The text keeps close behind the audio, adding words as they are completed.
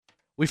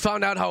We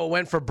found out how it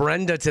went for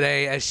Brenda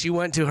today as she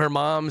went to her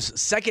mom's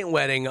second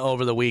wedding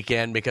over the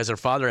weekend because her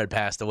father had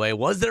passed away.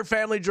 Was there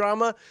family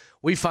drama?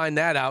 We find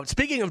that out.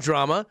 Speaking of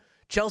drama,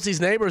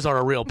 Chelsea's neighbors are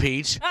a real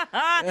peach.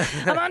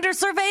 I'm under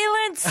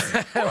surveillance.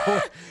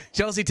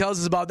 Chelsea tells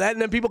us about that,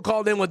 and then people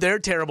called in with their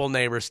terrible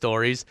neighbor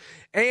stories.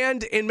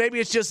 And maybe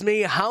it's just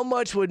me, how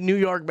much would New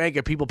York make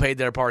if people paid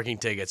their parking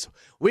tickets?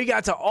 We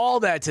got to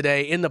all that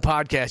today in the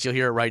podcast. You'll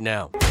hear it right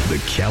now.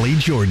 The Kelly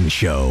Jordan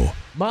Show.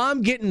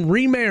 Mom getting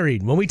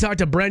remarried. When we talked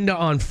to Brenda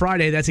on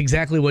Friday, that's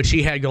exactly what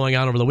she had going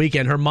on over the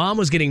weekend. Her mom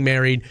was getting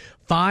married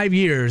 5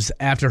 years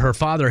after her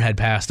father had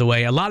passed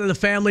away. A lot of the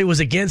family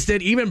was against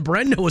it. Even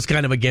Brenda was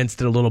kind of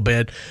against it a little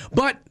bit.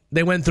 But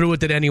they went through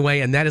with it anyway,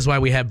 and that is why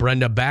we have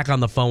Brenda back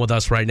on the phone with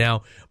us right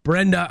now.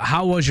 Brenda,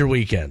 how was your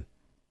weekend?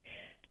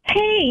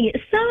 Hey,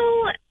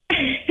 so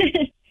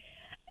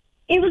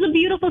it was a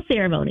beautiful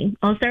ceremony.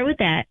 I'll start with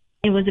that.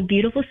 It was a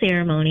beautiful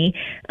ceremony.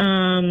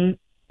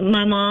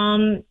 My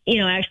mom,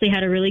 actually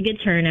had a really good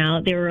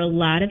turnout. There were a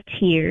lot of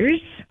tears.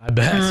 I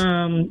bet.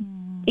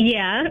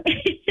 Yeah.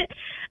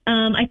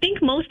 I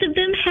think most of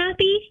them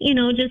happy,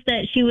 just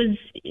that she was,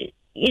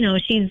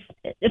 she's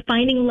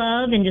finding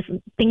love and just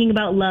thinking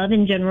about love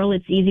in general.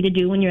 It's easy to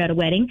do when you're at a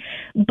wedding.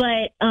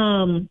 But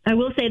I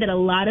will say that a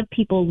lot of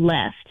people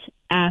left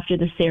after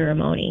the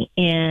ceremony,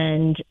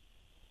 and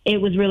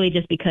it was really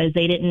just because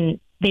they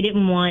didn't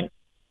want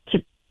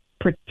to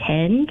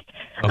pretend.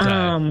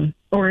 Okay.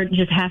 Or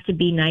just have to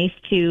be nice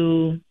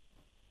to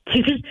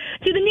the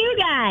new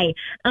guy.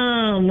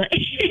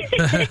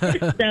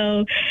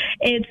 So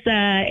it's,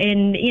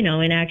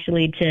 and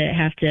actually to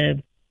have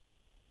to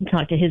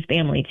talk to his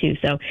family too.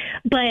 So,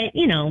 but,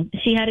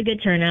 she had a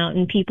good turnout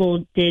and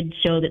people did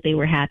show that they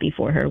were happy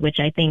for her, which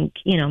I think,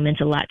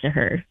 meant a lot to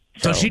her.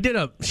 So she did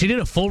a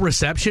full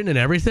reception and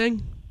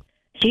everything?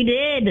 She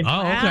did.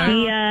 Oh,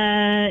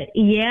 okay.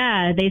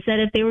 They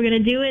said if they were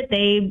going to do it,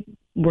 they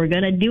were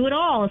going to do it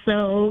all.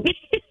 So,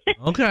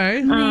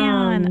 okay.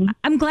 Man,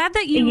 I'm glad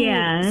that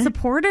you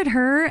supported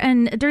her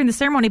and during the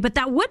ceremony, but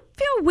that would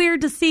feel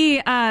weird to see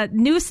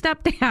new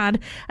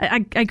stepdad.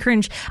 I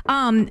cringe.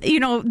 Them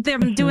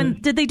doing,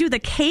 did they do the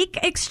cake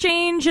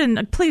exchange?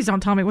 And please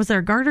don't tell me, was there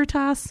a garter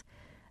toss?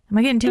 Am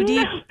I getting too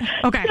deep?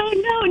 Okay.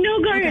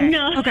 No garter. Okay.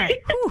 No.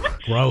 Okay.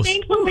 Gross.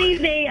 Thankfully,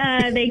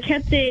 they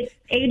kept it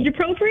age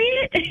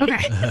appropriate.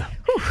 Okay.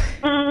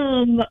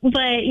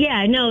 But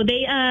yeah, no,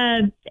 they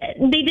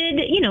did.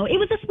 It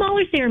was a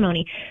smaller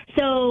ceremony,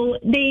 so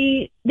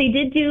they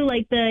did do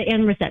like the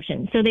end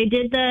reception. So they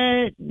did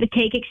the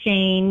cake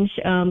exchange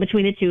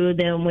between the two of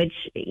them, which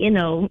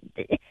kind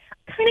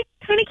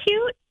of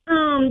cute.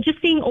 Just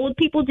seeing old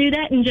people do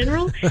that in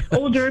general.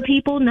 Older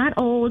people, not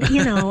old, I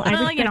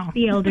respect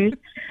the elders.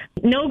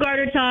 No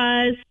garter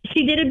toss.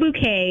 She did a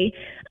bouquet.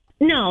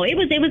 No, it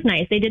was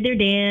nice. They did their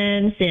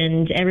dance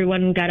and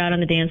everyone got out on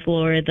the dance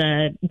floor.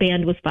 The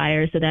band was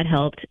fire, so that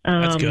helped.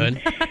 That's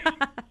good.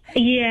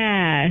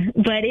 Yeah,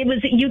 but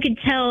you could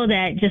tell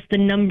that just the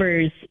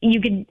numbers,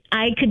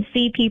 I could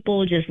see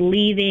people just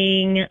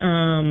leaving,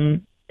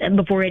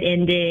 before it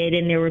ended,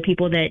 and there were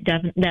people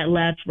that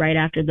left right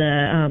after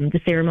the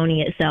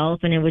ceremony itself,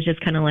 and it was just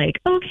kind of like,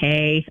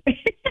 okay.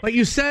 But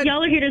you said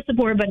y'all are here to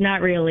support, but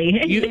not really.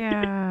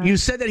 You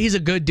said that he's a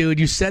good dude.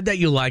 You said that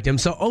you liked him.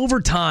 So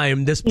over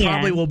time, this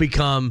probably will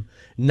become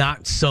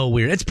not so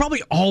weird. It's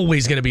probably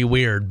always going to be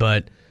weird,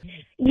 but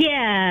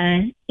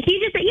yeah, he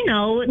just,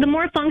 the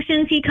more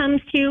functions he comes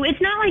to, it's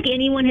not like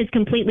anyone has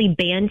completely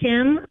banned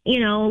him,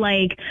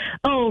 like,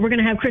 oh, we're going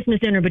to have Christmas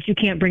dinner, but you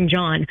can't bring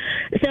John.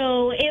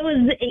 So it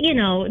was,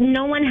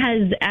 no one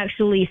has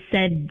actually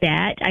said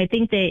that. I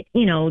think that,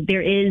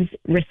 there is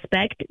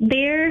respect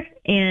there,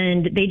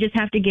 and they just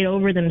have to get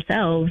over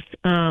themselves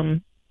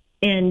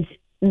and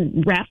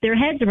wrap their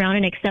heads around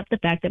and accept the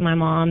fact that my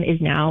mom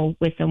is now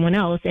with someone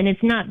else. And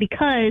it's not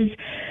because,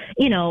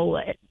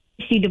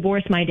 she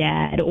divorced my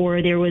dad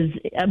or there was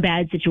a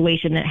bad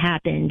situation that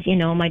happened.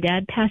 My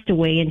dad passed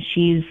away and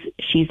she's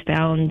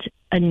found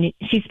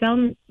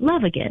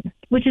love again,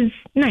 which is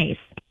nice.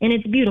 And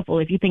it's beautiful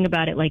if you think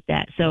about it like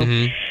that. So,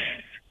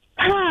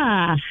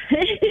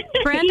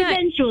 Brenda,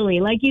 eventually,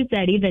 like you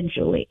said,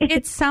 eventually.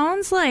 It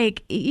sounds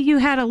like you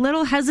had a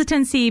little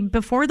hesitancy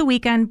before the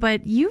weekend,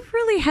 but you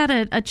really had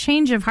a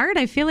change of heart.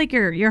 I feel like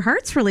your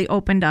heart's really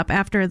opened up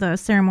after the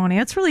ceremony.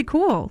 That's really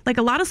cool. Like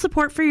a lot of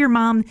support for your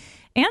mom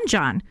and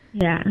John.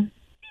 Yeah.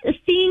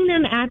 Seeing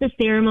them at the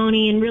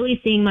ceremony and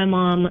really seeing my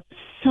mom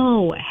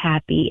so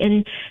happy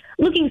and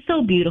looking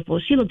so beautiful.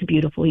 She looked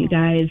beautiful, you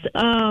guys.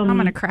 I'm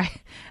going to cry.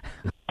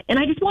 And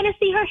I just want to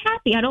see her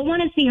happy. I don't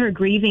want to see her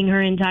grieving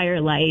her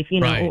entire life,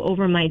 right,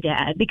 over my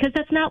dad, because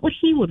that's not what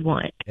he would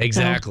want.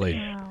 Exactly.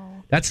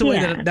 So, that's the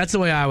way that's the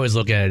way I always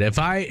look at it. If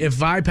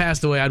I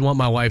passed away, I'd want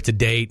my wife to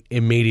date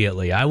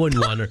immediately. I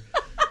wouldn't want her.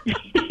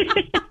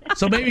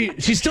 So maybe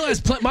she still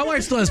has my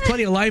wife still has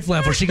plenty of life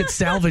left where she could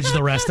salvage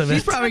the rest of it.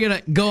 She's probably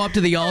going to go up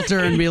to the altar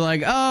and be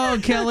like, oh,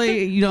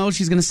 Kelly,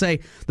 she's going to say,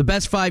 the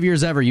best 5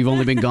 years ever. You've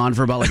only been gone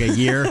for about like a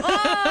year. Like,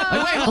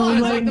 wait, hold on.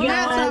 It's like,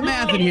 that's not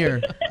math in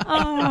here.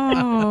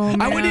 Oh,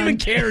 I wouldn't even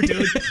care,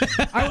 dude.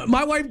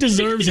 My wife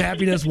deserves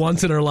happiness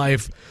once in her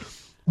life.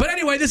 But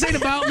anyway, this ain't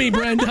about me,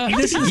 Brenda.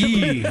 This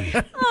is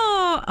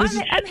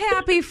I'm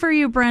happy for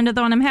you, Brenda,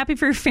 though, and I'm happy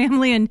for your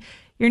family and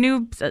your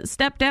new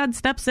stepdad,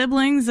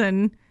 step-siblings,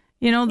 and,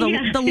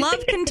 the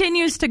love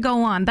continues to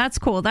go on. That's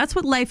cool. That's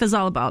what life is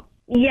all about.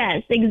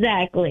 Yes,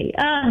 exactly.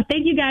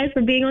 Thank you guys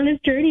for being on this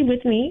journey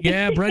with me.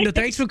 Yeah, Brenda,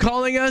 thanks for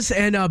calling us,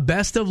 and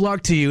best of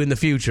luck to you in the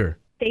future.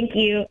 Thank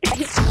you.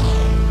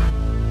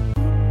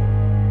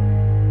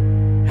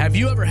 Have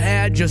you ever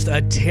had just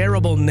a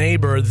terrible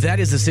neighbor?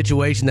 That is the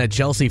situation that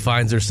Chelsea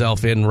finds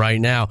herself in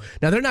right now.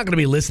 Now, they're not going to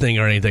be listening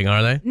or anything,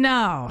 are they?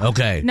 No.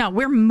 Okay. No,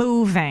 we're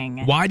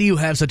moving. Why do you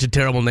have such a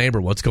terrible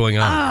neighbor? What's going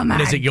on? Oh, my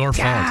and is it your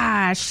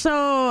gosh.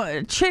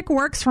 So, chick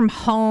works from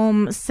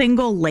home,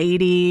 single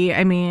lady.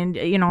 I mean,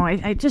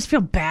 I just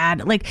feel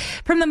bad. Like,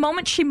 from the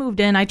moment she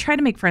moved in, I tried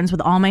to make friends with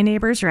all my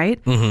neighbors,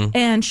 right? Mm-hmm.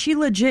 And she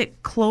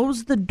legit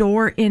closed the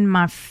door in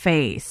my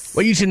face.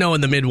 Well, you should know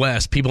in the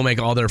Midwest, people make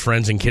all their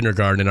friends in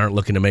kindergarten and aren't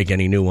looking to make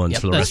any new ones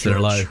for the rest of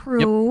their life.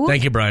 True. Yep.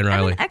 Thank you, Brian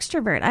Riley. I'm an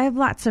extrovert. I have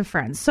lots of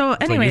friends. So,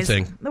 anyways, what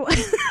you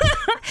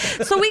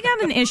think. So we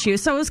got an issue.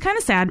 So it was kind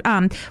of sad.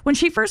 When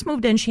she first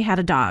moved in, she had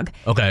a dog.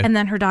 Okay. And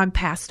then her dog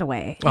passed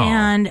away. Aww.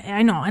 And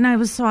I know. And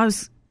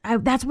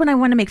that's when I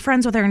wanted to make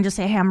friends with her and just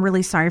say, hey, I'm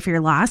really sorry for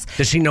your loss.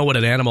 Does she know what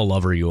an animal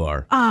lover you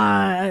are?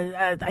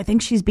 I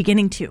think she's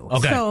beginning to.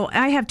 Okay. So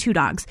I have 2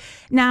 dogs.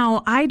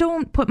 Now, I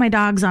don't put my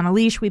dogs on a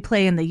leash. We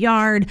play in the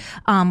yard.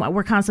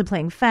 We're constantly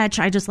playing fetch.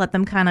 I just let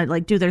them kind of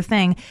like do their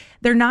thing.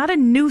 They're not a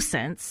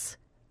nuisance.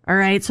 All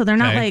right. So they're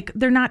not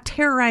they're not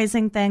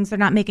terrorizing things. They're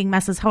not making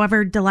messes.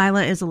 However,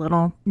 Delilah is a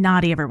little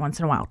naughty every once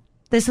in a while.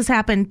 This has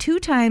happened 2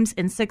 times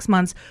in 6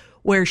 months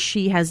where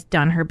she has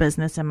done her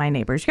business in my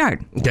neighbor's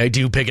yard. Okay, do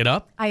you pick it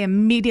up? I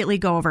immediately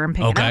go over and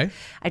pick it up.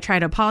 I try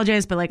to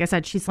apologize, but like I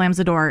said, she slams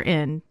the door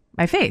in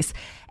my face.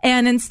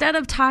 And instead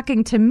of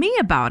talking to me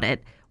about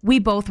it, we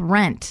both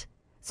rent.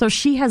 So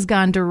she has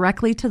gone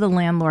directly to the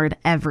landlord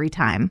every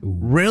time.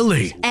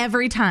 Really?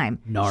 Every time.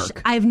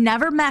 Narc. I've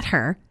never met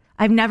her.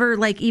 I've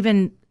never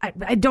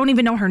I don't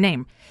even know her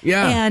name.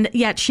 Yeah. And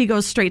yet she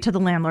goes straight to the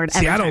landlord.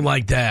 See, I don't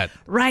like that.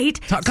 Right?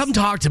 Come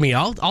talk to me.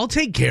 I'll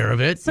take care of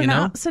it. So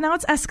now it's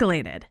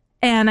escalated.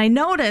 And I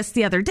noticed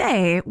the other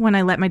day when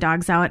I let my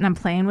dogs out and I'm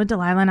playing with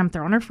Delilah and I'm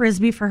throwing her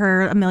Frisbee for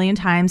her a million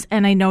times.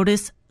 And I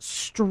noticed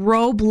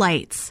strobe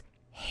lights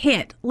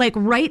hit like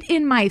right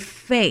in my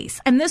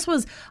face. And this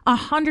was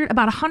about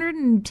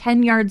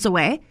 110 yards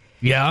away.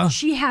 Yeah.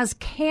 She has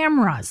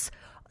cameras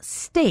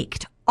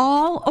staked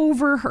all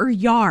over her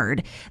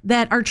yard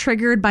that are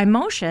triggered by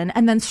motion,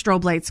 and then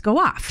strobe lights go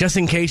off. Just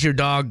in case your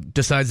dog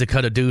decides to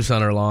cut a deuce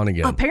on her lawn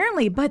again.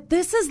 Apparently, but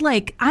this is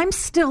like, I'm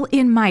still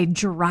in my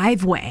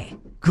driveway.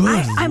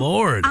 Good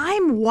Lord.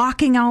 I'm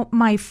walking out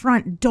my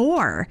front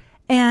door,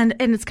 and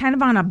it's kind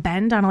of on a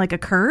bend, on like a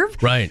curve.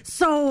 Right.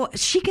 So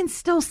she can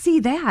still see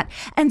that.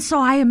 And so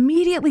I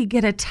immediately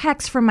get a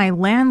text from my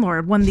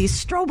landlord when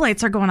these strobe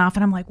lights are going off.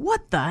 And I'm like,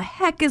 what the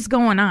heck is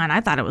going on? I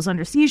thought it was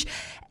under siege.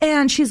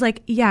 And she's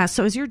like, yeah,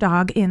 so is your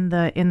dog in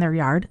their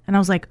yard? And I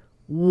was like,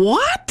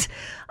 what?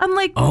 I'm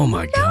like, oh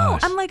my no.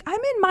 gosh. I'm like, I'm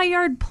in my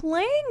yard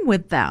playing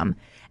with them.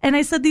 And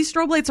I said, these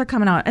strobe lights are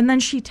coming out. And then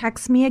she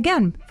texts me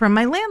again from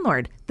my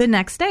landlord the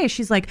next day.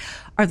 She's like,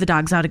 are the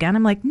dogs out again?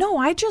 I'm like, no,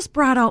 I just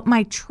brought out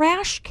my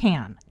trash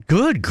can.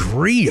 Good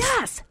grief.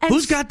 Yes.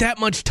 Who's got that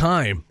much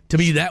time to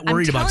be that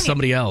worried about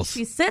somebody else?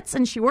 She sits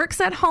and she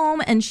works at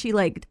home and she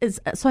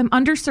so I'm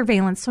under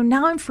surveillance. So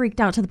now I'm freaked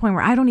out to the point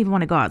where I don't even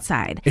want to go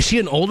outside. Is she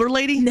an older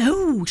lady?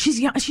 No, she's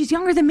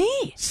younger than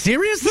me.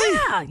 Seriously?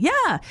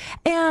 Yeah.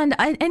 And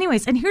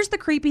anyways, and here's the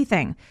creepy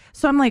thing.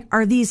 So I'm like,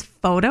 are these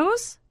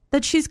photos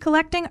that she's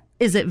collecting?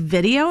 Is it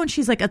video? And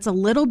she's like, it's a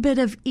little bit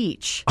of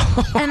each.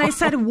 And I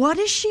said, what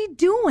is she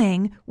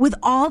doing with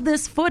all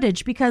this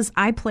footage? Because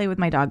I play with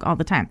my dog all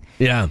the time.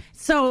 Yeah.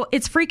 So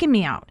it's freaking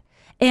me out.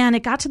 And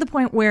it got to the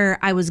point where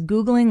I was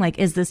Googling, like,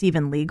 is this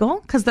even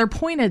legal? Because they're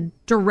pointed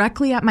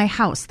directly at my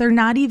house. They're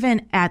not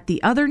even at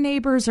the other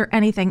neighbors or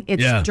anything.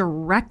 It's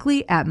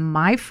directly at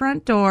my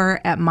front door,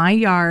 at my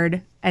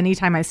yard,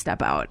 anytime I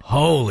step out.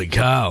 Holy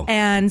cow.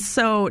 And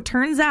so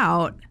turns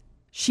out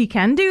she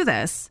can do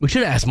this. We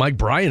should have asked Mike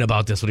Bryan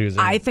about this when he was in.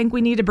 I think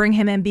we need to bring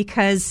him in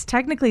because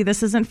technically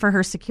this isn't for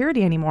her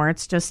security anymore.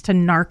 It's just to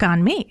narc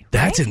on me.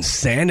 That's right?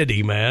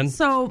 insanity, man.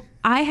 So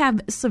I have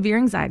severe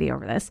anxiety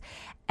over this.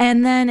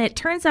 And then it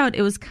turns out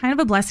it was kind of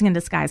a blessing in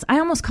disguise. I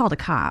almost called a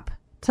cop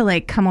to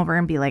like come over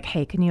and be like,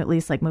 hey, can you at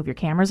least like move your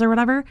cameras or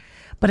whatever?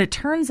 But it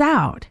turns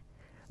out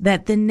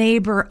that the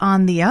neighbor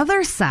on the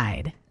other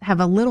side have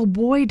a little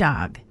boy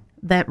dog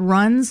that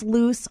runs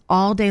loose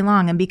all day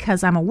long. And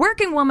because I'm a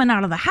working woman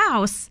out of the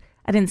house,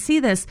 I didn't see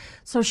this.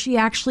 So she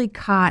actually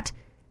caught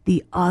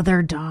the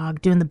other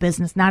dog doing the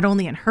business, not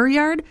only in her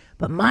yard,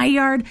 but my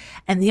yard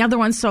and the other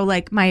one. So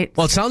like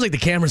Well, it sounds like the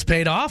camera's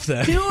paid off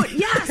then. Dude,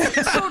 yes.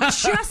 So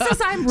just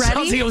as I'm ready.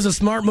 Sounds like it was a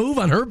smart move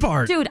on her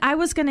part. Dude, I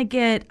was going to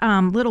get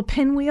little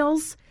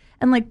pinwheels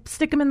and like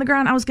stick them in the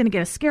ground. I was going to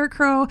get a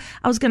scarecrow.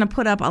 I was going to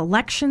put up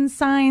election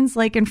signs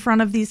like in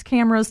front of these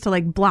cameras to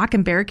like block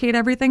and barricade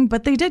everything,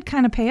 but they did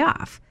kind of pay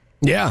off.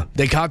 Yeah,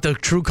 they caught the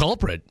true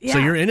culprit. Yeah. So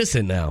you're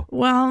innocent now.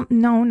 Well,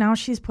 no, now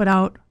she's put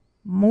out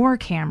more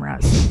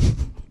cameras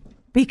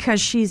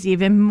because she's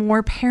even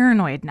more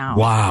paranoid now.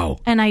 Wow.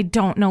 And I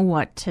don't know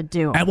what to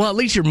do. Well, at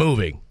least you're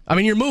moving. I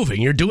mean, you're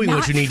moving. You're doing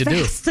what you need to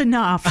do. Fast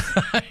enough.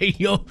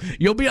 You'll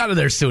be out of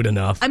there soon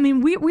enough. I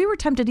mean, we were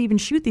tempted to even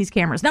shoot these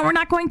cameras. Now we're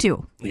not going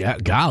to. Yeah,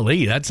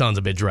 golly, that sounds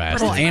a bit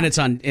drastic. Well, and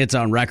it's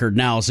on record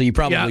now, so you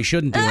probably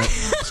shouldn't do it.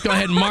 Let's go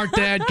ahead and mark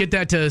that. Get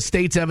that to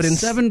state's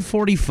evidence.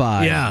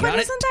 7:45. Yeah. But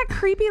isn't that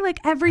creepy? Like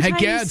every time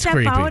you step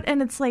out,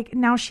 and it's like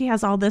now she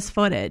has all this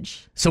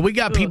footage. So we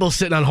got people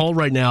sitting on hold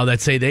right now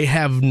that say they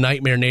have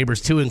nightmare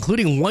neighbors too,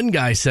 including one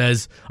girl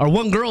says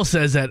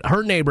that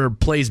her neighbor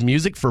plays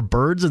music for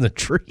birds in the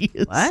trees.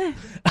 What?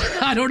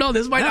 I don't know.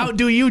 This might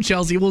outdo you,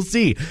 Chelsea. We'll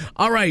see.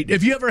 All right.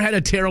 If you ever had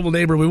a terrible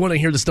neighbor, we want to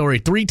hear the story.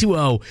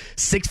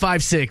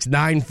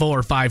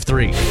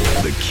 320-656-9453.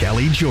 The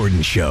Kelly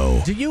Jordan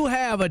Show. Do you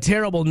have a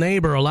terrible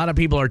neighbor? A lot of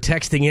people are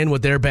texting in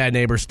with their bad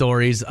neighbor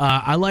stories.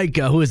 I like,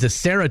 who is this?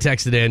 Sarah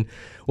texted in.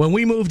 When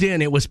we moved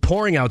in, it was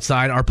pouring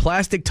outside. Our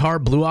plastic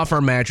tarp blew off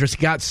our mattress,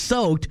 got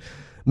soaked.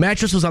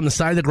 Mattress was on the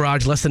side of the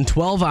garage less than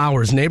 12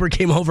 hours. Neighbor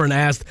came over and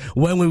asked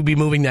when we would be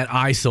moving that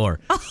eyesore.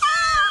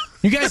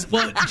 You guys,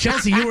 well,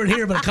 Chelsea, you weren't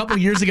here, but a couple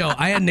years ago,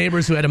 I had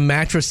neighbors who had a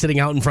mattress sitting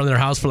out in front of their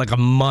house for like a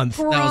month.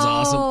 Gross. That was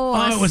awesome.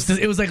 Oh,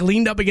 it was like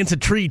leaned up against a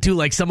tree, too,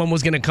 like someone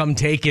was going to come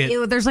take it.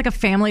 Ew, there's like a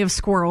family of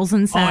squirrels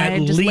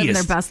inside, just living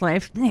their best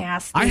life.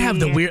 Nasty. I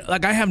have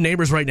I have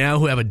neighbors right now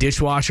who have a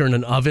dishwasher and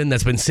an oven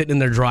that's been sitting in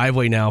their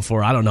driveway now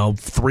for, I don't know,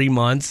 3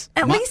 months.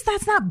 At least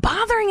that's not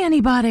bothering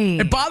anybody.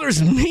 It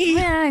bothers me.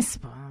 Yeah, I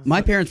suppose.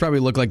 My parents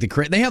probably look like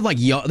they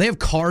have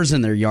cars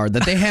in their yard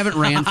that they haven't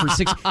ran for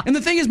 6. And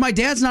the thing is, my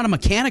dad's not a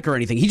mechanic or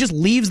anything. He just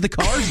leaves the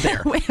cars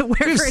there. We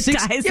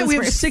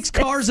have 6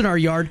 cars in our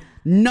yard.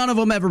 None of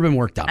them ever been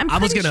worked out. I'm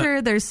pretty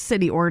sure there's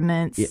city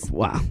ordinance. Yeah,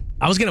 wow.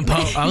 I was gonna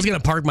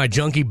park my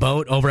junky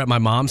boat over at my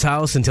mom's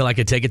house until I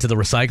could take it to the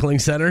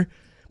recycling center.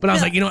 But I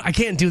was like, I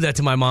can't do that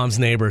to my mom's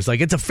neighbors.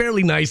 Like, it's a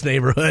fairly nice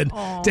neighborhood.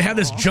 Aww. To have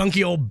this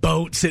junky old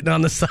boat sitting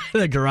on the side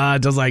of the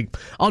garage. I was like,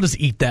 I'll just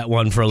eat that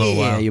one for a little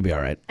while. Yeah, you'll be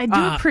all right. I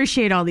do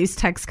appreciate all these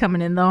texts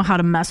coming in, though, how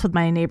to mess with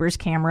my neighbors'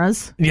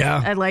 cameras.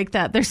 Yeah. I like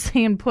that. They're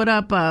saying put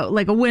up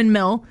like a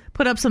windmill,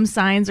 put up some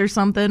signs or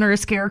something, or a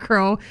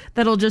scarecrow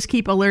that'll just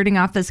keep alerting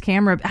off this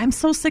camera. I'm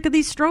so sick of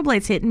these strobe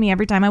lights hitting me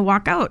every time I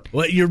walk out.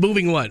 What, you're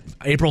moving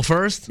April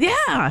 1st?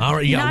 Yeah. All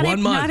right, you got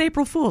 1 month. Not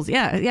April Fools.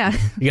 Yeah.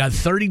 You got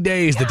 30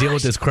 days to deal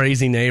with this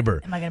crazy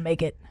neighbor. Am I going to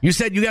make it? You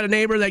said you got a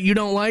neighbor that you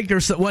don't like, or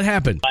what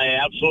happened? I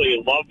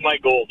absolutely love my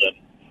golden.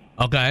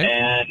 Okay.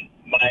 And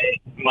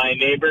my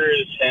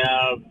neighbors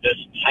have this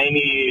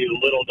tiny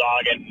little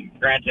dog, and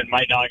granted,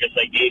 my dog is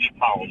like 80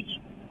 pounds.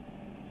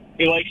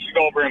 He likes to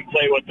go over and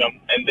play with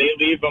them, and they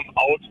leave him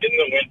out in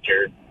the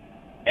winter,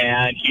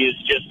 and he's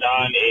just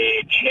on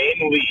a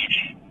chain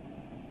leash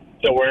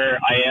to where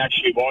I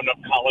actually wound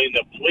up calling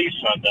the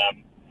police on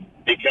them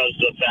because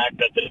of the fact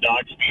that the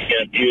dog's being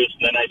abused,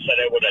 and then I said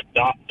I would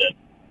adopt it.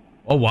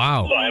 Oh,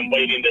 wow. So I'm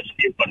waiting to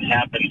see what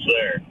happens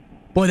there.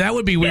 Boy, that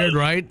would be weird,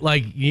 right?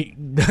 Like,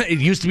 it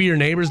used to be your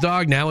neighbor's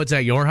dog, now it's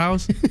at your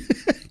house?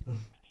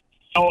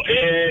 So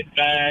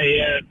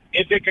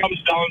if it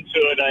comes down to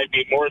it, I'd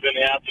be more than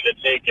happy to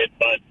take it.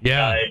 But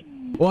yeah.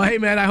 Well, hey,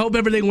 man, I hope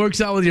everything works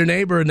out with your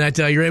neighbor and that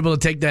you're able to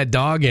take that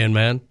dog in,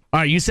 man. All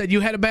right, you said you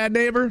had a bad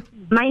neighbor?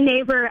 My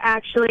neighbor,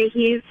 actually,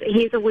 he's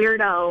a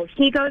weirdo.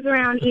 He goes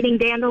around eating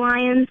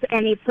dandelions,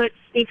 and he puts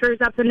speakers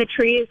up in the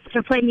trees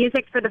to play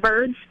music for the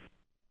birds.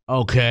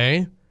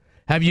 Okay.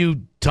 Have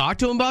you talked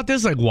to him about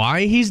this? Like,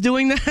 why he's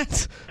doing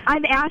that?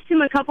 I've asked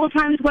him a couple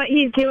times what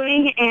he's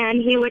doing,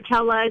 and he would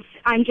tell us,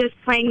 I'm just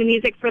playing the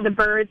music for the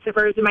birds. The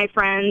birds are my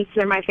friends.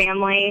 They're my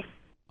family.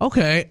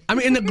 Okay. I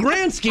mean, in the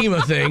grand scheme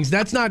of things,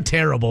 that's not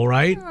terrible,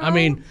 right? I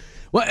mean,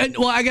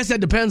 well, I guess that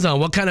depends on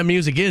what kind of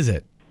music is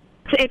it?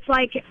 It's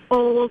like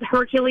old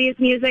Hercules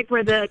music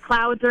where the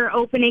clouds are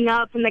opening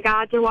up and the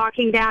gods are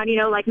walking down,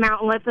 like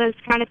Mount Olympus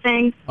kind of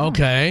thing.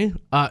 Okay.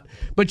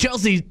 But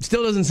Chelsea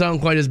still doesn't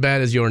sound quite as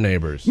bad as your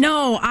neighbors.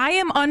 No, I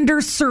am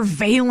under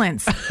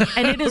surveillance,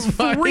 and it is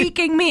right.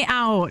 Freaking me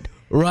out.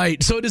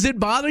 Right. So does it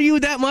bother you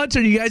that much,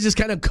 or do you guys just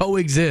kind of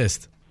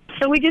coexist?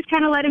 So we just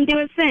kind of let him do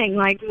his thing.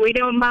 Like, we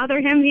don't bother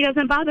him, he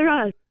doesn't bother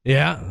us.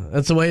 Yeah,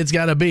 that's the way it's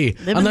got to be.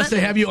 Unless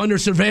they have you under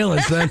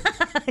surveillance, then.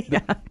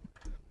 Yeah.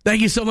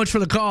 Thank you so much for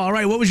the call. All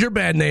right, what was your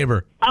bad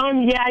neighbor?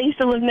 Yeah, I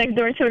used to live next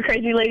door to a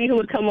crazy lady who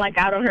would come,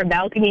 out on her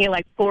balcony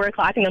at, 4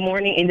 o'clock in the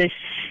morning and just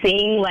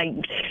sing,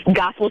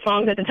 gospel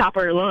songs at the top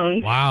of her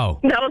lungs. Wow.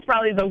 That was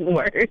probably the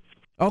worst.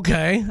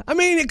 Okay. I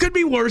mean, it could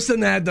be worse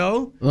than that,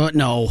 though.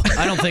 No,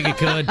 I don't think it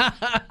could.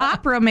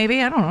 Opera,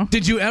 maybe. I don't know.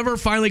 Did you ever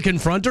finally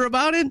confront her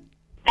about it?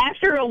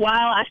 After a while,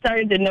 I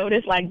started to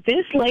notice,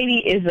 this lady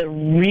is a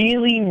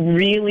really,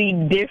 really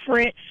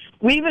different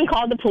we even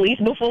called the police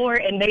before,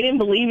 and they didn't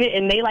believe it,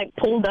 and they, like,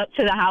 pulled up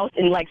to the house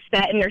and, like,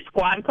 sat in their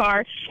squad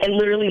car and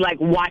literally, like,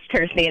 watched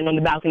her stand on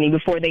the balcony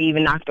before they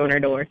even knocked on her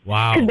door.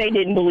 Wow. Because they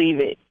didn't believe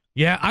it.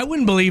 Yeah, I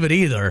wouldn't believe it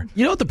either.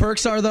 You know what the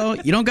perks are, though?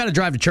 You don't got to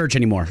drive to church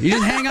anymore. You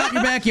just hang out in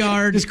your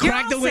backyard. Just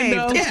crack the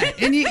window. Yeah,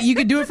 and you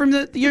can do it from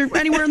you're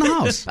anywhere in the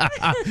house.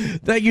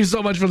 Thank you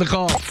so much for the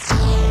call.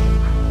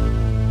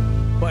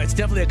 Well, it's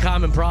definitely a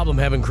common problem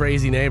having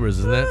crazy neighbors,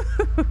 isn't it?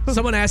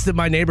 Someone asked if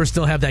my neighbors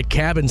still have that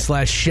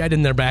cabin/shed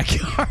in their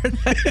backyard.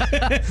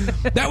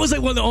 That was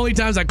like one of the only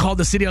times I called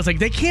the city. I was like,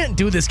 they can't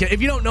do this.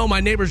 If you don't know, my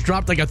neighbors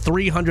dropped like a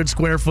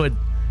 300-square-foot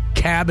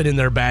cabin in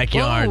their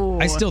backyard. Whoa.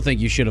 I still think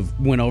you should have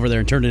went over there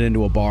and turned it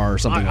into a bar or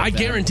something like I that.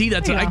 guarantee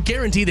that. I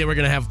guarantee they were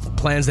going to have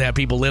plans to have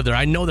people live there.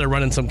 I know they're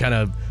running some kind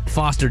of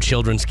foster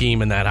children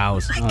scheme in that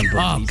house.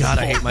 Oh, God,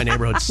 I hate my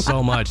neighborhood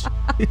so much.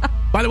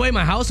 By the way,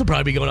 my house will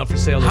probably be going up for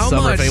sale this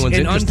summer if anyone's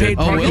interested. Unpaid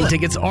parking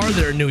tickets are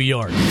there in New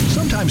York?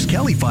 Sometimes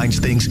Kelly finds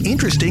things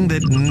interesting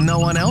that no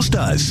one else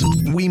does.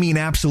 We mean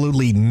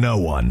absolutely no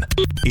one.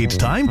 It's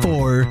time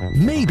for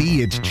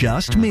Maybe It's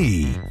Just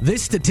Me.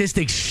 This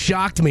statistic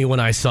shocked me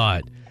when I saw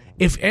it.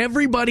 If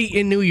everybody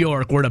in New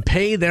York were to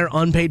pay their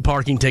unpaid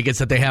parking tickets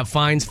that they have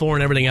fines for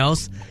and everything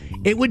else,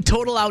 it would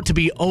total out to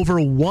be over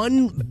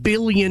 $1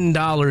 billion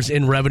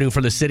in revenue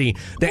for the city.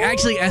 They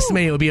actually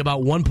estimate it would be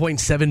about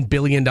 $1.7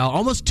 billion,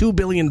 almost $2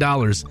 billion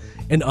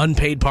in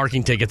unpaid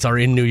parking tickets are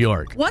in New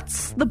York.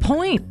 What's the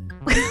point?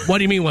 What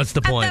do you mean, what's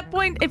the point? At that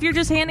point, if you're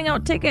just handing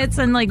out tickets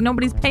and like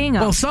nobody's paying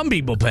them. Well, some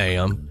people pay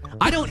them.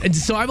 I don't.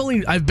 So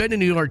I've been to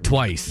New York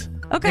twice.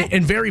 Okay.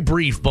 And very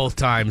brief both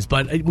times,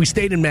 but we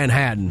stayed in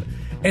Manhattan.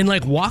 And,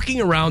 like,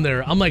 walking around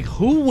there, I'm like,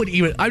 who would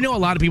even... I know a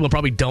lot of people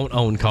probably don't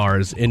own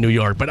cars in New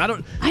York, but I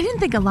didn't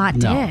think a lot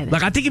did.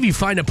 Like, I think if you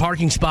find a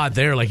parking spot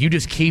there, like, you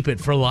just keep it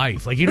for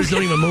life. Like, you just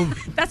don't even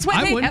move. That's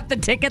why they have the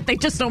ticket. They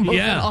just don't move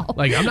at all.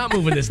 Like, I'm not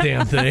moving this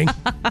damn thing.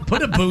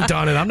 Put a boot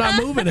on it. I'm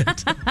not moving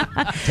it.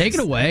 Take it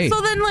away.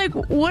 So then, like,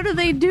 what do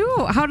they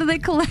do? How do they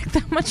collect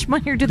that much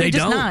money, or do they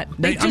just don't.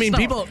 not?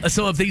 People...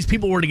 So if these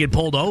people were to get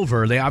pulled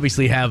over, they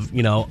obviously have,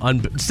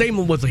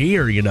 same with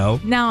here,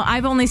 Now,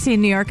 I've only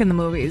seen New York in the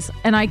movies,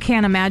 and I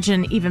can't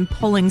imagine even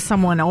pulling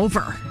someone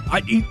over.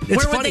 Where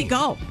would they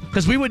go?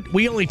 Because we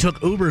only took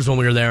Ubers when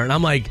we were there, and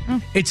I'm like,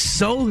 it's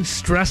so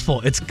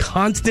stressful. It's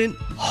constant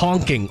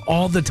honking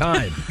all the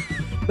time.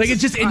 Like,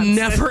 it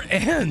never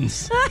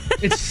ends.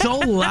 It's so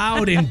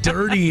loud and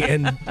dirty,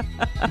 and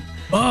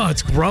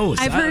it's gross.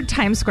 I've heard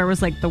Times Square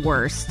was like the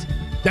worst.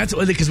 That's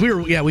because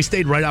we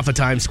stayed right off of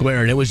Times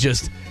Square, and it was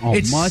just...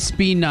 it must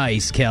be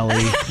nice,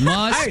 Kelly.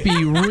 Must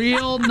be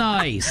real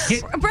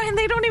nice. Brian,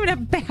 they don't even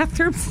have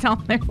bathrooms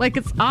down there. Like,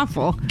 it's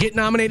awful. Get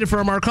nominated for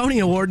a Marconi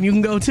Award, and you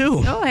can go,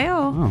 too. Oh,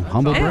 hell. Oh,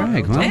 humble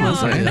brag.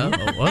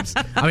 Whoops.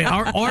 I mean,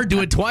 or do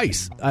it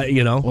twice,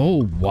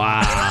 Oh,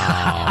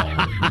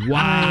 wow.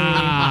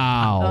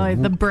 Wow. Oh,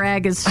 the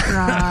brag is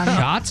strong.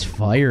 Shots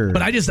fired.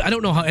 But I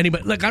don't know how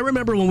anybody... Like, I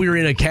remember when we were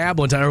in a cab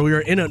one time, or we were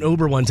in an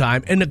Uber one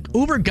time, and the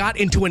Uber got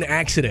into an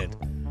accident.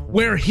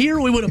 Where here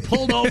we would have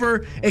pulled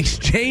over,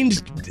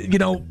 exchanged,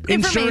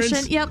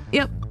 insurance. Yep.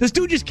 This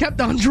dude just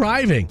kept on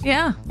driving.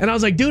 Yeah. And I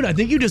was like, dude, I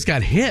think you just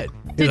got hit.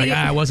 He's like,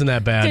 it wasn't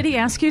that bad. Did he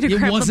ask you to grab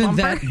the bumper? It wasn't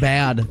that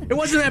bad. It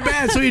wasn't that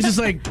bad. So he's just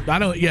like,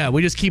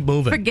 we just keep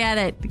moving. Forget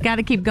it. Got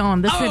to keep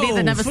going. The city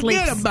that never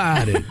sleeps. Forget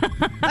about it.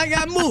 I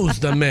got moves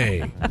to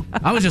me.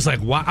 I was just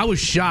like, wow. I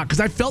was shocked because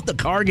I felt the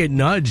car get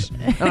nudged.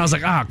 And I was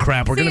like,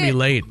 crap, we're going to be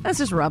late. That's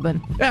just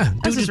rubbing. Yeah.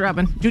 That's just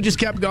rubbing. Dude just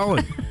kept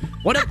going.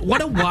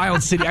 What a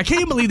wild city. I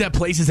can't even believe that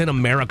place is in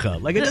America.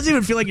 Like, it doesn't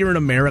even feel like you're in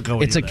America.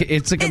 It's a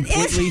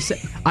completely...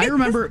 I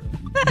remember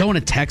going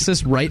to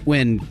Texas right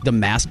when the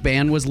mask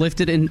ban was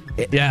lifted, and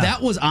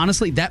that was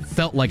honestly, that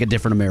felt like a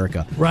different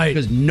America. Right.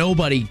 Because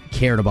nobody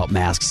cared about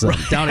masks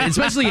down,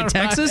 especially in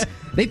Texas.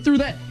 They threw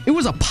that... It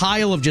was a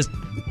pile of just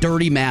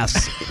dirty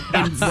masks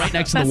right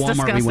next to the Walmart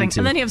disgusting. We went to.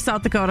 And then you have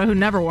South Dakota who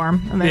never wore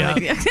them. And they're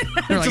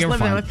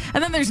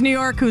and then there's New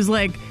York who's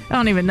like, I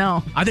don't even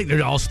know. I think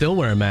they're all still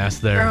wearing masks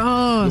there.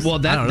 Gross. Well,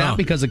 not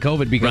because of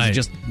COVID, because of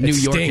just New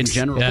York in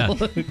general.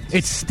 Yeah.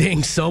 It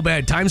stinks so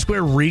bad. Times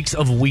Square reeks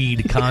of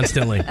weed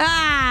constantly.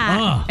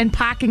 And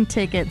parking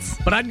tickets.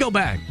 But I'd go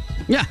back.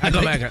 Yeah, I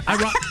go back.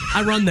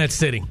 I run that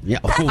city. Yeah,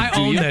 I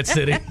own that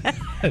city.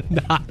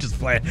 No, I'm just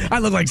playing. I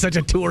look like such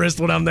a tourist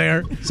when I'm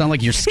there. Sound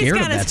like you're scared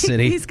of that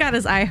city. He's got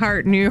his I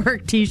Heart New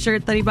York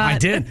T-shirt that he bought. I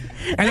did,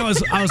 and I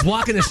was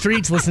walking the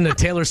streets listening to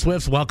Taylor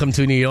Swift's "Welcome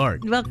to New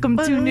York." Welcome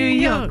to New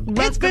York.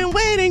 It's been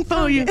waiting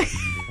for you.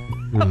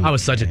 I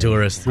was such a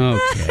tourist.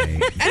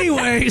 Okay.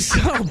 Anyway,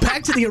 so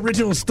back to the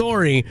original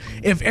story.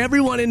 If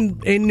everyone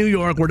in New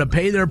York were to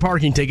pay their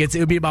parking tickets, it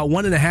would be about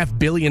 $1.5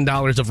 billion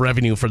of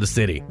revenue for the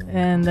city.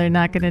 And they're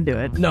not going to do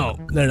it. No,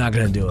 they're not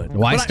going to do it.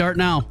 Why start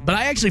now? But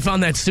I actually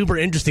found that super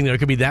interesting. There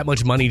could be that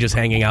much money just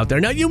hanging out there.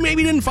 Now, you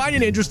maybe didn't find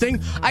it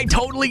interesting. I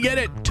totally get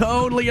it.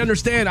 Totally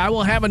understand. I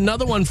will have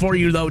another one for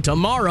you, though,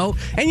 tomorrow.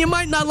 And you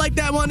might not like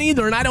that one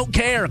either, and I don't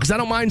care because I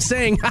don't mind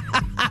saying,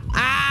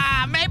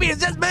 maybe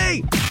it's just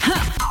me.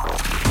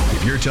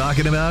 If you're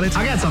talking about it,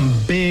 I got some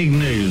big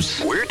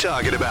news. we're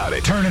talking about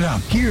it. Turn it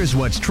up. Here's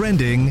what's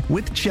trending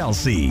with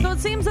Chelsea. So it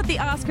seems that the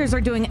Oscars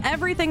are doing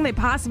everything they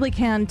possibly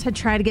can to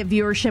try to get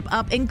viewership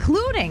up,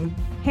 including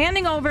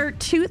handing over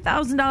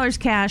 $2,000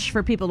 cash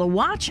for people to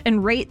watch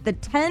and rate the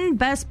 10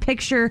 Best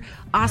Picture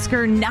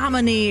Oscar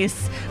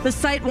nominees. The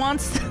site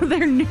wants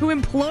their new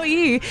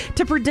employee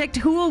to predict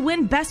who will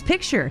win Best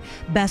Picture,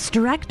 Best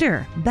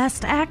Director,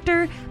 Best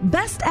Actor,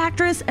 Best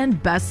Actress,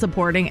 and Best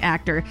Supporting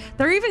Actor.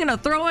 They're even going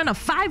to throw in a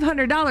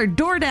 $500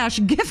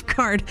 DoorDash gift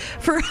card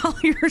for all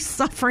your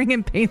suffering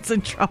and pains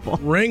and trouble.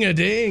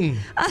 Ring-a-ding.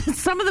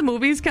 Some of the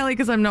movies, Kelly,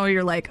 because I know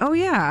you're like, oh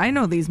yeah, I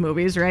know these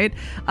movies, right?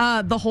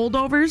 The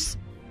Holdovers,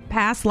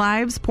 Past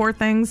Lives, Poor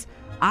Things,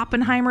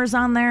 Oppenheimer's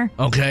on there.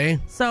 Okay.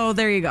 So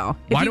there you go.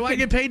 Why do I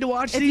get paid to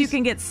watch these?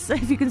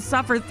 If you can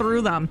suffer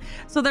through them.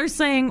 So they're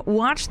saying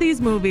watch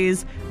these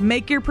movies,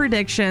 make your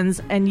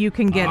predictions, and you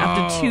can get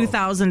up to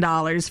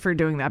 $2,000 for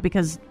doing that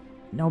because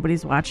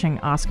nobody's watching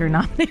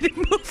Oscar-nominated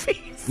movies.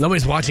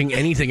 Nobody's watching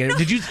anything.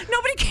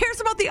 Nobody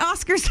cares about the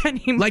Oscars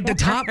anymore. Like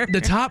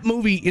the top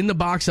movie in the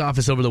box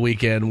office over the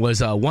weekend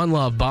was One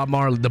Love,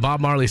 the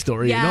Bob Marley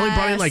story. Yes. It only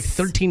brought in like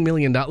 $13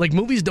 million. Like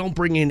movies don't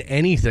bring in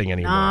anything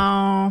anymore.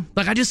 No.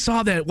 Like I just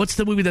saw that. What's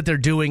the movie that they're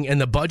doing? And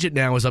the budget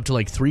now is up to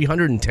like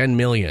 $310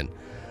 million.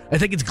 I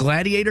think it's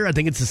Gladiator. I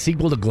think it's the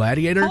sequel to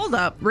Gladiator. Hold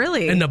up,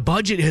 really? And the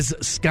budget has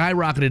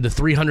skyrocketed to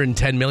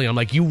 $310 million. I'm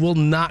like, you will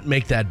not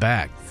make that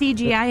back.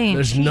 CGI ain't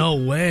There's cheap. no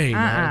way.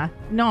 Man.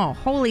 No,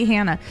 holy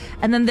Hannah.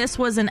 And then this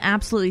was an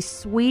absolutely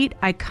sweet,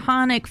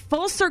 iconic,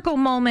 full circle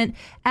moment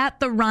at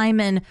the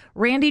Ryman.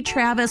 Randy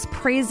Travis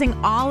praising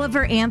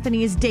Oliver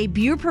Anthony's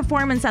debut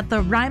performance at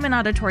the Ryman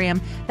Auditorium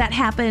that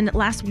happened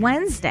last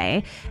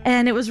Wednesday.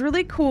 And it was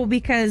really cool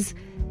because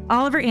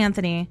Oliver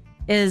Anthony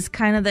is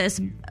kind of this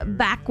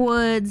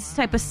backwoods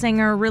type of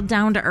singer, real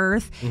down to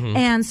earth. Mm-hmm.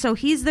 And so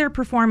he's there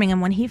performing.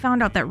 And when he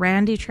found out that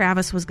Randy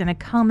Travis was going to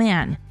come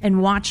in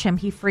and watch him,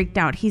 he freaked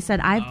out. He said,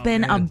 I've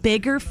been a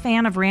bigger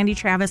fan of Randy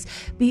Travis.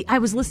 I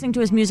was listening to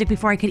his music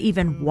before I could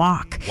even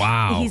walk.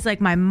 Wow. He's like,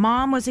 my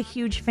mom was a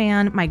huge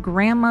fan. My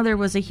grandmother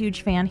was a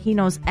huge fan. He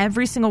knows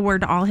every single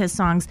word to all his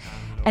songs.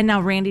 And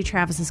now Randy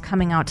Travis is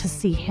coming out to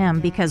see him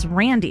because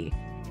Randy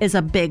is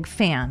a big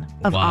fan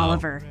of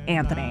Oliver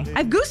Anthony. I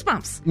have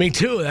goosebumps. Me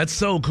too. That's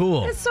so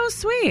cool. It's so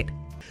sweet.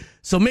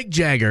 So Mick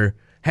Jagger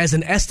has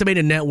an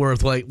estimated net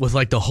worth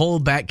with the whole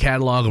back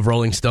catalog of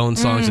Rolling Stone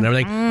songs and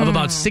everything of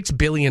about $6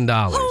 billion.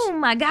 Oh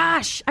my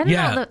gosh. I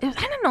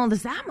didn't know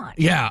this that much.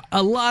 Yeah,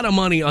 a lot of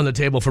money on the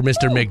table for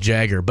Mr. Mick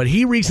Jagger. But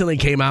he recently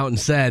came out and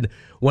said,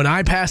 when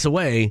I pass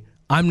away,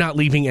 I'm not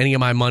leaving any of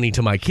my money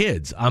to my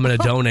kids. I'm going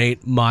to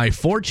donate my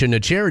fortune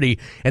to charity,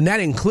 and that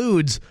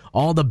includes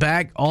all the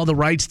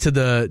rights to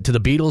the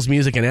Beatles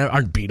music and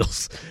aren't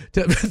Beatles,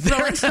 to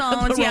Rolling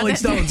Stones. Rolling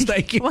Stones.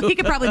 Thank you. Well, he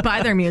could probably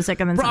buy their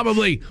music and then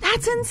probably.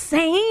 That's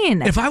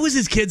insane. If I was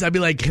his kids, I'd be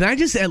like, can I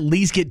just at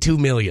least get $2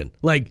 million?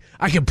 Like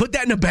I can put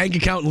that in a bank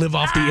account and live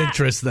off the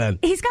interest. Then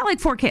he's got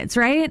like 4 kids,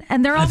 right?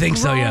 And they're all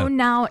grown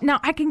now. Now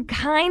I can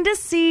kind of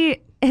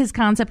see his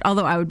concept,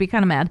 although I would be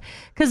kind of mad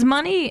because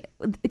money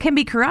can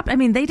be corrupt. I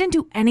mean, they didn't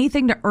do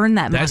anything to earn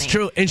that money. That's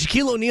true. And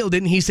Shaquille O'Neal,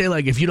 didn't he say,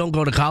 like, if you don't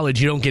go to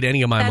college, you don't get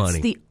any of my money?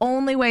 That's the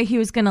only way he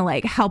was going to,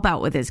 like, help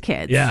out with his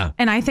kids. Yeah.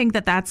 And I think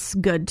that that's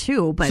good,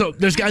 too. But so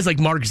there's guys like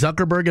Mark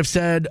Zuckerberg have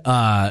said,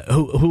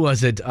 who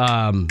was it?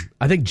 I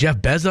think Jeff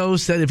Bezos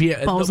said if he...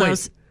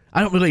 Bezos.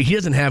 He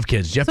doesn't have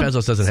kids. Jeff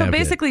Bezos doesn't have kids. So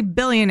basically,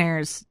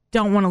 billionaires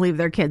don't want to leave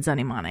their kids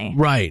any money.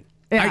 Right.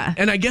 Yeah.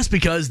 I guess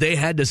because they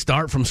had to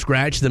start from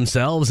scratch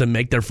themselves and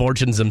make their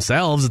fortunes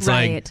themselves, it's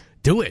like,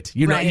 do it.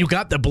 You know, you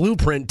got the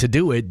blueprint to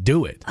do it.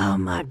 Do it. Oh,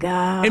 my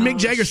God. And Mick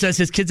Jagger says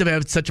his kids have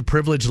had such a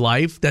privileged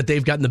life that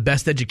they've gotten the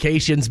best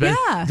educations.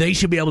 They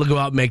should be able to go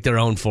out and make their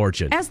own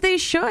fortune. As they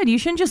should. You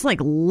shouldn't just, like,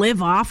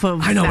 live off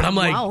of I know, that but I'm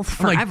wealth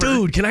like, forever.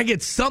 dude, can I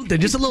get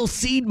something? Just a little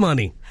seed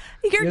money.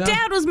 Your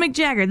dad was Mick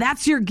Jagger.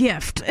 That's your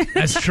gift.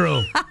 That's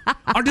true.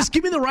 Or just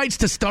give me the rights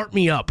to start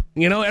me up.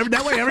 You know,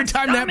 that way every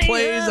time that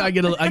plays, I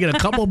get a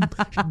couple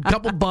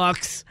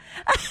bucks.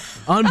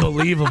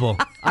 Unbelievable.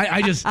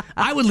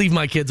 I would leave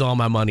my kids all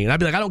my money, and I'd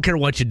be like, I don't care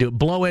what you do,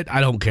 blow it.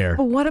 I don't care.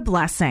 But what a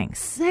blessing!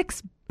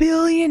 $6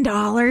 billion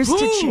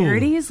to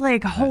charities,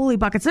 like holy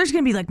buckets. There's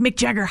going to be like Mick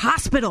Jagger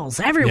hospitals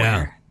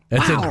everywhere. Yeah,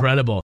 that's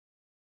incredible.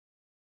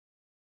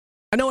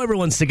 I know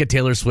everyone's sick of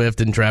Taylor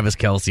Swift and Travis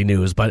Kelce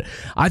news, but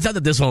I thought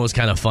that this one was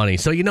kind of funny.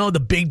 So, you know, the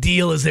big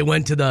deal is they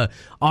went to the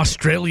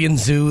Australian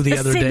zoo the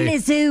other day. Sydney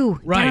Zoo,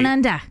 down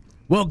under.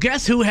 Well,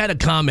 guess who had a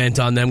comment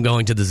on them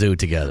going to the zoo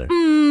together?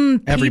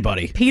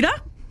 Everybody. PETA?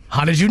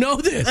 How did you know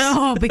this?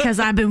 Oh, because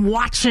I've been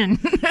watching.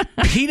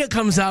 PETA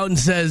comes out and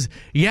says,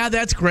 yeah,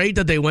 that's great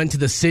that they went to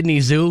the Sydney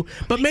Zoo,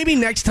 but maybe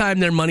next time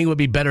their money would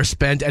be better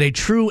spent at a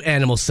true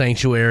animal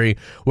sanctuary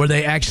where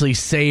they actually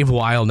save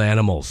wild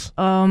animals.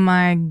 Oh,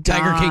 my God.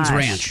 Tiger King's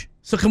Ranch.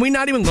 So can we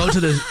not even go to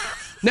the...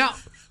 Now,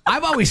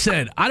 I've always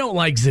said I don't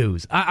like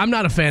zoos. I'm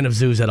not a fan of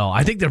zoos at all.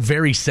 I think they're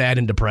very sad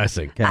and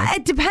depressing.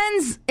 It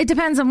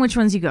depends on which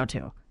ones you go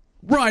to.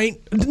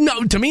 Right.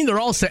 No, to me, they're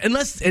all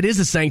unless it is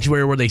a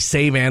sanctuary where they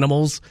save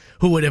animals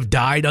who would have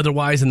died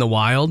otherwise in the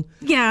wild.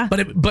 Yeah.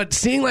 But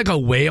seeing like a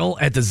whale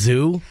at the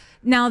zoo.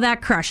 Now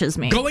that crushes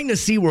me. Going to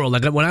SeaWorld,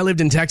 like when I lived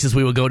in Texas,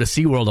 we would go to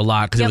SeaWorld a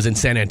lot because it was in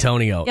San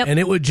Antonio. And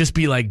it would just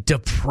be like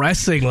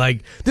depressing.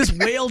 Like, this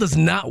whale does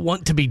not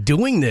want to be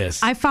doing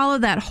this. I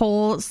followed that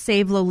whole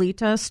Save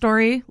Lolita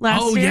story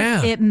last year.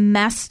 Yeah. It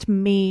messed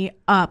me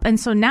up. And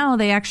so now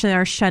they actually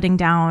are shutting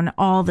down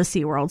all the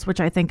SeaWorlds, which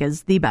I think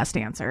is the best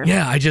answer.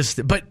 Yeah,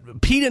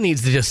 but PETA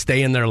needs to just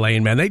stay in their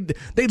lane, man.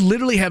 They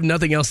literally have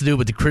nothing else to do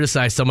but to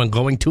criticize someone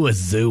going to a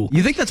zoo.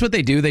 You think that's what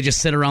they do? They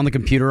just sit around the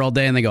computer all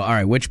day and they go, all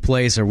right, which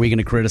place are we going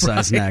to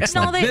criticize next?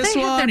 No, like, this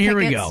one, here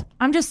we go.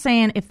 I'm just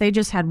saying, if they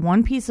just had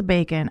one piece of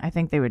bacon, I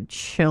think they would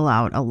chill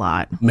out a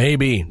lot.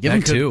 Maybe. Give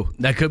them two.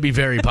 That could be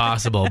very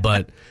possible.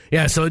 But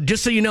yeah, so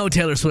just so you know,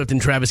 Taylor Swift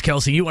and Travis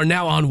Kelce, you are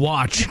now on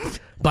watch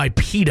by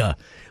PETA.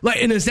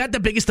 Like, and is that the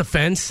biggest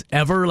offense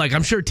ever? Like,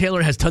 I'm sure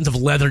Taylor has tons of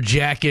leather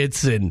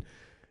jackets and...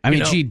 I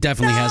mean, she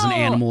definitely has an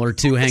animal or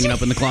two hanging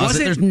up in the closet.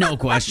 There's no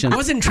question.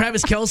 Wasn't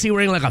Travis Kelce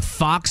wearing like a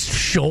fox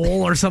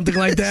shoal or something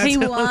like that? He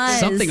was.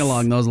 Something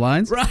along those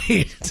lines.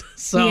 Right.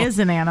 So he is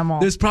an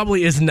animal. This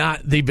probably is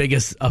not the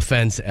biggest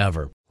offense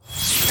ever.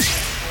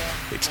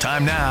 It's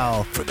time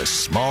now for the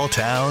Small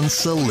Town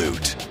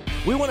Salute.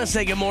 We want to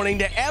say good morning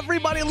to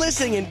everybody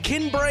listening in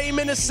Kinbray,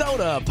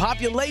 Minnesota.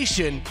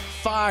 Population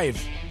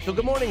 5. So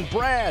good morning,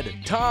 Brad,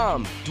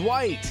 Tom,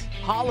 Dwight,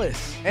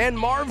 Hollis, and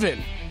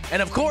Marvin.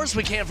 And, of course,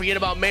 we can't forget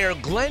about Mayor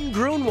Glenn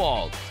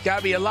Grunwald. Got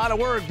to be a lot of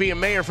work being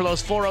mayor for those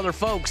 4 other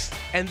folks.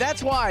 And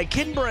that's why,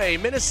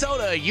 Kinbray,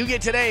 Minnesota, you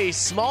get today's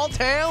Small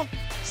Town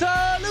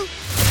Salute.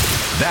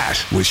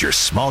 That was your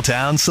Small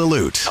Town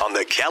Salute on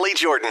the Kelly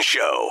Jordan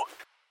Show.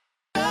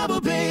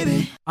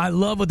 I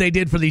love what they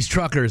did for these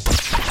truckers.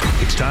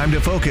 It's time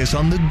to focus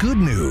on the good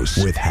news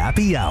with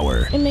Happy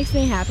Hour. It makes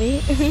me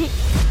happy.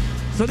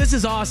 So this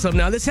is awesome.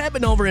 Now, this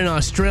happened over in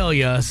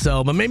Australia,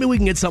 but maybe we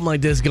can get something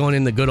like this going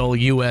in the good old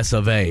U.S.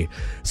 of A.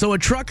 So a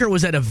trucker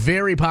was at a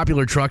very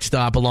popular truck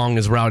stop along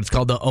his route. It's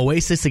called the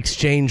Oasis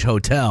Exchange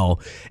Hotel,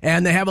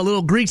 and they have a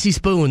little greasy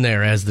spoon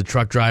there, as the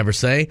truck drivers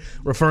say,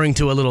 referring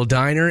to a little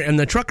diner. And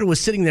the trucker was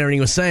sitting there, and he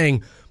was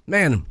saying,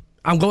 man,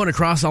 I'm going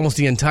across almost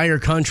the entire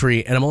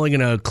country, and I'm only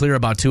going to clear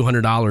about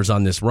 $200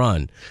 on this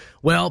run.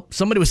 Well,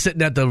 somebody was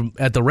sitting at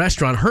the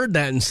restaurant, heard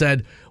that, and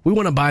said, we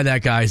want to buy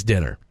that guy's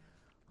dinner.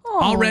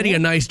 Already a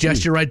nice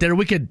gesture right there.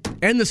 We could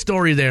end the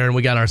story there and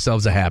we got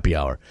ourselves a happy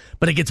hour.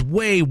 But it gets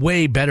way,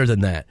 way better than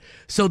that.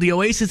 So the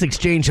Oasis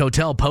Exchange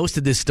Hotel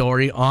posted this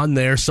story on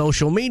their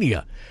social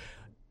media.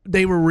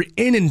 They were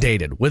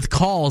inundated with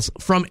calls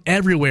from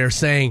everywhere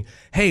saying,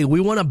 hey,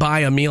 we want to buy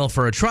a meal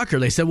for a trucker.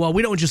 They said, well,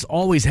 we don't just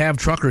always have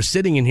truckers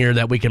sitting in here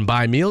that we can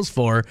buy meals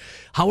for.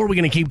 How are we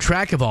going to keep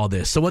track of all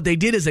this? So what they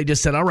did is they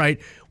just said, all right,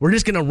 we're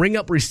just going to ring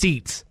up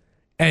receipts.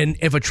 And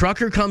if a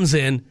trucker comes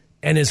in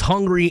and is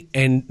hungry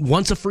and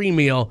wants a free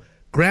meal,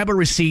 grab a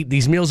receipt.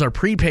 These meals are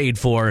prepaid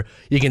for.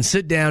 You can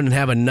sit down and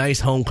have a nice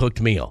home-cooked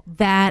meal.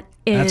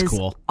 That's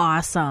cool.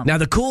 Awesome. Now,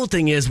 the cool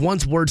thing is,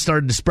 once word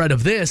started to spread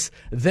of this,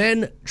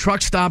 then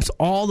truck stops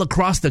all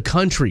across the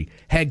country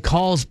had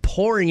calls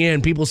pouring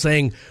in, people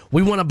saying,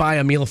 we want to buy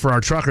a meal for our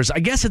truckers. I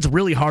guess it's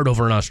really hard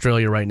over in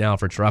Australia right now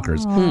for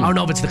truckers. I don't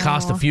know if it's the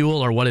cost of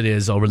fuel or what it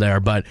is over there,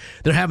 but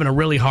they're having a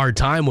really hard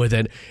time with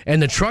it.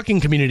 And the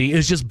trucking community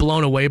is just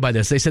blown away by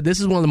this. They said this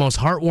is one of the most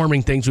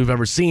heartwarming things we've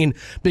ever seen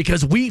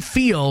because we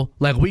feel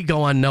like we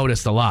go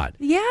unnoticed a lot.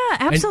 Yeah,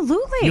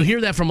 absolutely. And you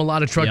hear that from a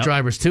lot of truck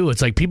drivers, too.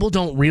 It's like people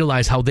don't realize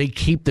how they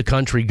keep the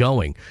country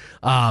going.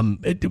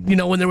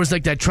 When there was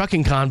like that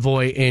trucking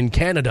convoy in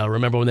Canada,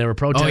 remember when they were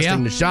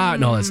protesting the shot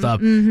and all that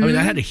stuff? Mm-hmm. I mean,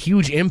 that had a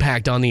huge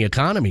impact on the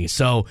economy.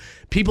 So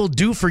people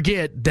do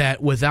forget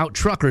that without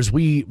truckers,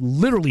 we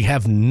literally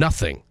have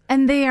nothing.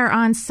 And they are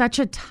on such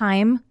a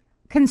time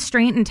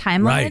constraint and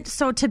time limit. Right.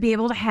 So to be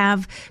able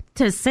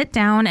to sit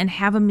down and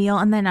have a meal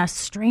and then a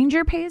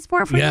stranger pays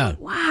for it for you?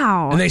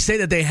 Wow. And they say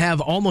that they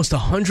have almost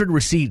 100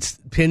 receipts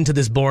pinned to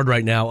this board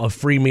right now of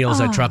free meals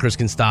that truckers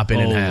can stop in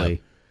and have.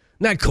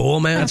 Isn't that cool,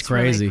 man? That's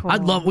crazy.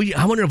 Really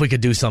cool. I wonder if we could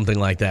do something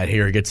like that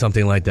here, get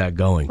something like that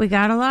going. We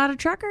got a lot of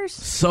truckers.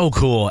 So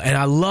cool. And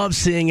I love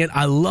seeing it.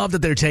 I love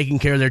that they're taking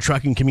care of their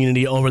trucking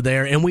community over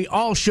there. And we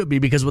all should be,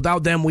 because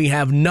without them, we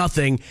have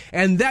nothing.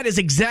 And that is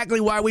exactly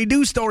why we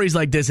do stories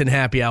like this in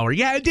Happy Hour.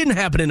 Yeah, it didn't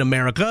happen in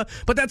America,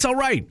 but that's all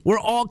right. We're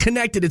all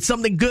connected. It's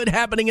something good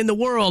happening in the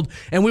world.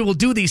 And we will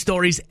do these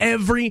stories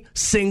every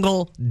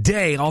single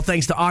day. All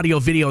thanks to Audio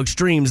Video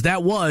Extremes.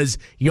 That was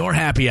your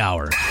Happy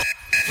Hour.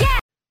 Yeah.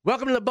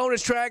 Welcome to the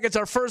bonus track. It's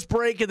our first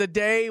break of the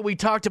day. We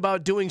talked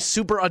about doing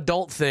super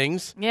adult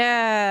things.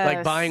 Yes.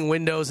 Like buying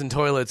windows and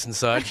toilets and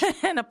such.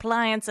 And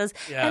appliances.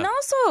 Yeah. And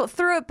also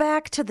threw it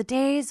back to the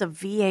days of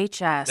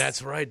VHS.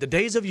 That's right. The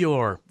days of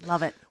yore.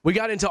 Love it. We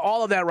got into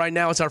all of that right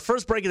now. It's our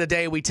first break of the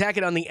day. We tack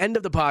it on the end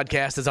of the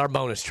podcast as our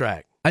bonus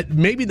track.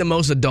 Maybe the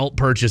most adult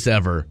purchase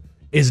ever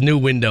is new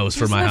windows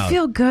for my house. Doesn't it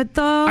feel good,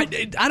 though? I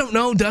don't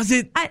know. Does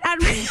it?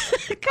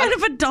 Kind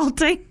of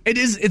adulting. It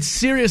is. It's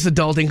serious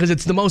adulting because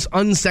it's the most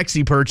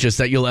unsexy purchase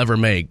that you'll ever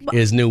make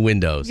is new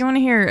windows. You want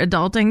to hear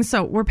adulting?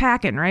 So we're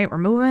packing, right? We're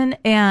moving.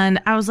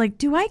 And I was like,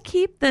 do I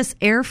keep this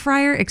air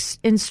fryer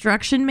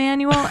instruction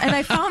manual? And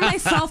I found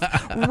myself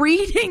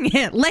reading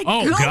it,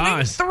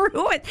 going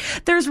through it.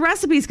 There's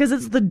recipes because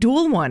it's the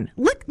dual one.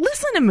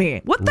 Listen to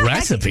me. What the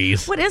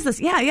recipes? Heck? What is this?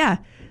 Yeah.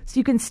 So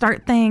you can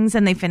start things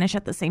and they finish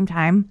at the same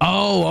time.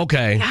 Oh,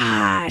 okay.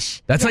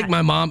 Gosh. That's like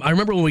my mom. I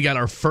remember when we got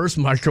our first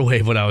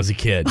microwave when I was a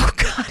kid. Oh,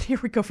 God. Here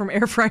we go from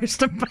air fryers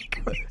to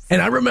microwaves.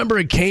 And I remember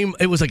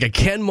it was like a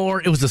Kenmore.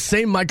 It was the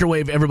same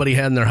microwave everybody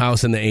had in their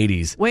house in the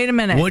 80s. Wait a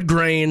minute. Wood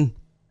grain.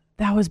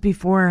 That was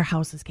before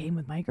houses came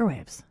with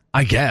microwaves.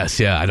 I guess,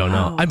 yeah. I don't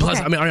know. And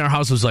plus, okay. our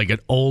house was like an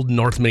old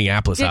North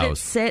Minneapolis house. Did it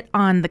sit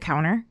on the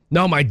counter?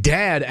 No, my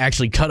dad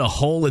actually cut a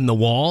hole in the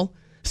wall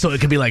so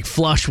it could be like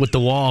flush with the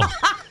wall.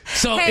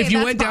 So hey, if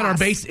you went down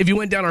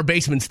our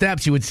basement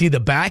steps, you would see the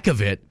back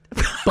of it.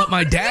 But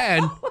my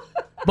dad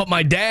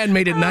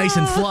made it nice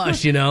and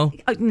flush, you know.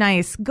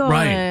 Nice, good.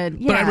 Right.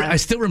 Yeah. But I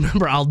still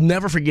remember. I'll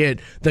never forget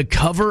the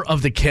cover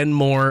of the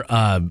Kenmore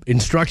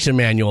instruction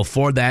manual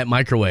for that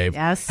microwave.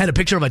 Yes. Had a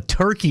picture of a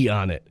turkey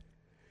on it.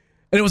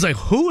 And it was like,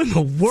 who in the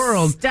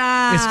world?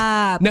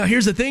 Stop. Now,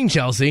 here's the thing,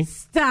 Chelsea.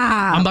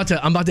 Stop. I'm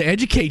about to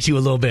educate you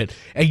a little bit.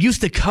 It used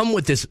to come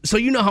with this. So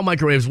you know how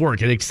microwaves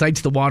work. It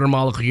excites the water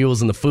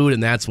molecules in the food,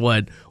 and that's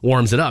what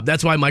warms it up.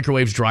 That's why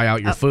microwaves dry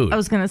out your food. I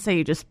was going to say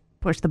you just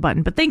push the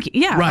button, but thank you.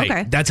 Yeah, right.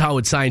 Okay. That's how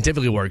it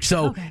scientifically works.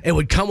 So It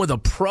would come with a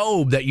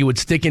probe that you would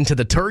stick into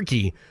the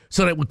turkey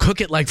so that it would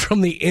cook it like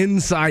from the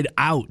inside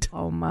out.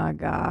 Oh, my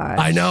gosh.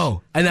 I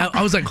know. And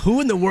I was like,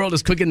 who in the world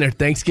is cooking their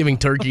Thanksgiving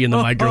turkey in the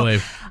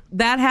microwave?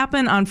 That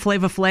happened on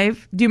Flava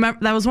Flav. Do you remember?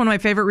 That was one of my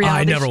favorite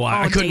reality I never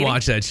watched. I couldn't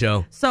watch that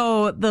show.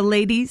 So the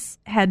ladies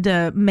had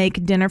to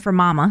make dinner for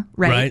Mama,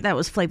 right? Right. That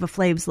was Flava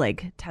Flav's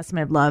like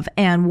testament of love,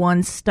 and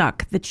one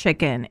stuck the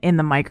chicken in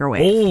the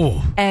microwave.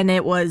 Oh. And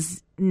it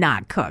was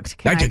not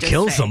cooked. That could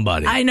kill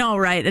somebody. I know,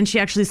 right? And she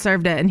actually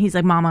served it, and he's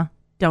like, Mama,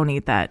 don't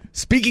eat that.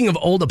 Speaking of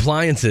old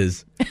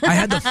appliances, I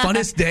had the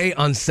funnest day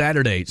on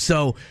Saturday.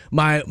 So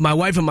my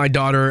wife and my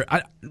daughter,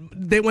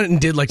 they went and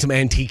did like some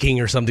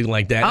antiquing or something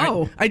like that.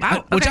 Oh,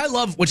 wow.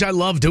 Which I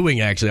love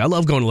doing actually. I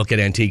love going to look at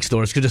antique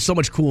stores because there's so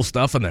much cool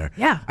stuff in there.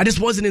 Yeah. I just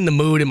wasn't in the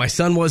mood, and my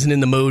son wasn't in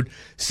the mood.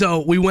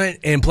 So we went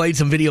and played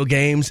some video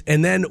games,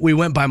 and then we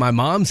went by my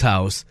mom's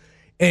house,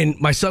 and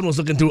my son was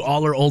looking through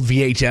all her old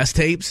VHS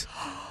tapes.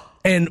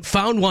 And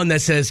found one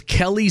that says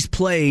Kelly's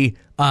Play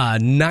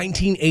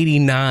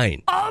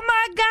 1989. Oh,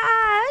 my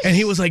gosh. And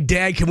he was like,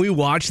 Dad, can we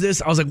watch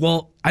this? I was like,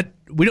 well,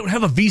 we don't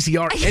have a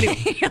VCR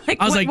anyway.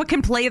 I was like, what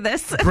can play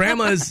this?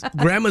 Grandma's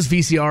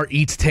VCR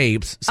eats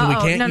tapes, so we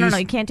can't No,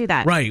 you can't do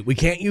that. Right, we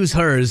can't use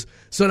hers.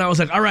 So then I was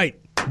like, all right,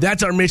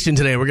 that's our mission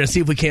today. We're going to see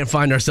if we can't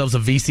find ourselves a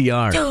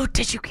VCR. Dude,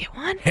 did you get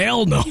one?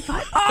 Hell no.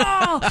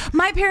 Oh,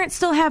 my parents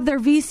still have their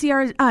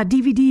VCR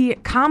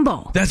DVD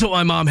combo. That's what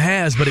my mom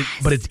has, but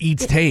it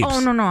eats tapes. Oh,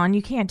 no, and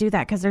you can't do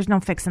that because there's no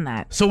fixing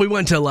that. So we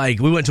went to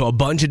a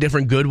bunch of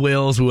different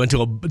Goodwills. We went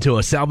to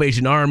a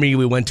Salvation Army.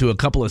 We went to a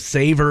couple of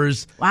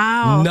Savers.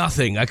 Wow.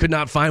 Nothing. I could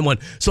not find one.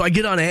 So I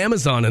get on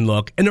Amazon and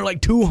look, and they're like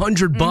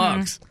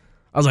 $200.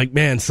 I was like,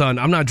 man, son,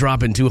 I'm not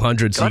dropping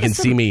 $200 so you can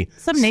see me.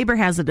 Some neighbor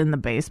has it in the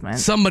basement.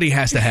 Somebody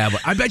has to have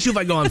it. I bet you if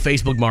I go on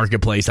Facebook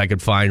Marketplace, I could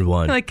find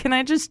one. Like, can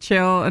I just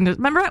chill? And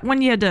remember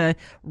when you had to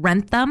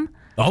rent them?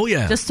 Oh,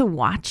 yeah. Just to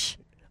watch?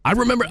 I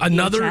remember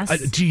another.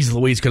 Geez,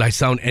 Louise, could I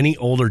sound any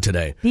older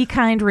today? Be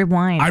kind,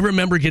 rewind. I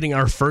remember getting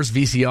our first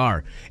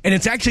VCR, and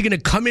it's actually going to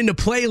come into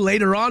play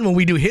later on when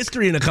we do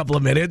history in a couple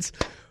of minutes,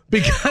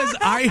 because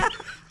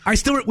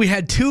we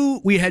had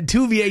two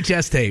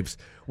VHS tapes.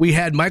 We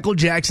had Michael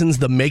Jackson's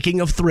The Making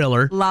of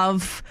Thriller.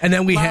 Love. And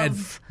then we had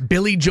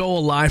Billy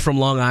Joel Live from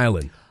Long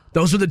Island.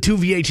 Those were the two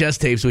VHS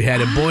tapes we had.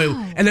 And boy,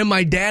 and then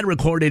my dad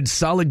recorded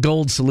Solid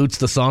Gold Salutes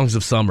the Songs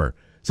of Summer.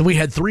 So we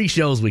had 3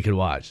 shows we could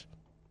watch.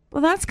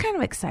 Well, that's kind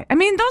of exciting. I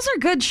mean, those are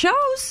good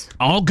shows.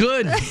 All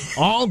good.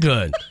 All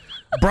good.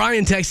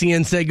 Brian texting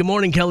in said, good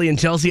morning, Kelly and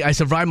Chelsea. I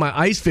survived my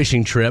ice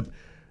fishing trip.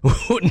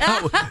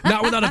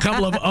 not without a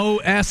couple of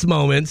OS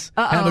moments.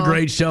 Have a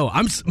great show.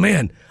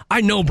 I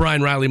know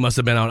Brian Riley must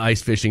have been out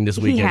ice fishing this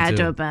weekend, He had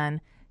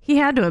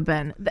to have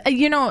been.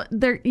 You know,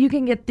 you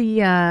can get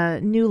the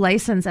new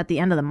license at the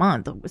end of the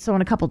month, so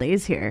in a couple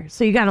days here.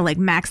 So you got to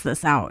max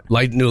this out.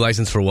 New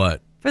license for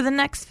what? For the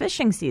next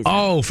fishing season.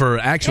 Oh, for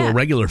actual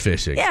regular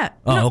fishing. Yeah.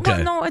 Oh,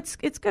 okay. No, it's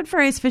good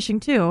for ice fishing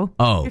too.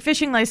 Oh. Your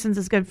fishing license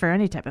is good for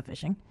any type of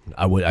fishing.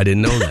 I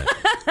didn't know that.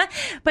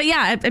 But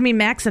yeah, I mean,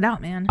 max it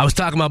out, man. I was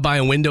talking about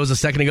buying windows a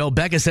second ago.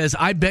 Becca says,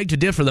 I beg to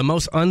differ. The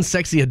most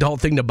unsexy adult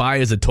thing to buy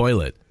is a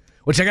toilet.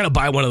 Which I got to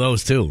buy one of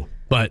those too.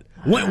 But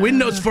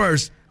windows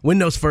first.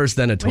 Windows first,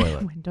 then a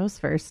toilet. Windows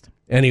first.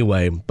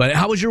 Anyway, but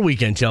how was your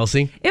weekend,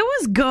 Chelsea? It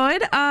was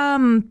good.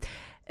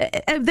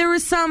 There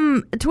was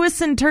some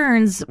twists and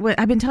turns.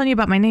 I've been telling you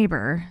about my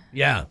neighbor.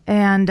 Yeah.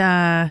 And,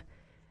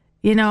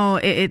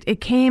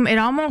 it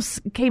almost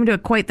came to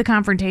quite the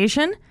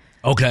confrontation.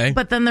 Okay.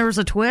 But then there was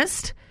a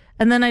twist,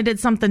 and then I did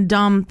something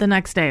dumb the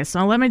next day.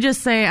 So let me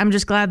just say, I'm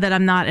just glad that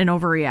I'm not an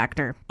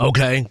overreactor.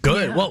 Okay,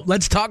 good. Yeah. Well,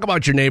 let's talk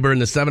about your neighbor in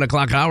the 7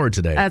 o'clock hour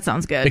today. That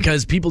sounds good.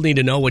 Because people need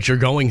to know what you're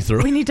going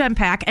through. We need to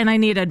unpack, and I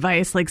need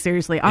advice. Like,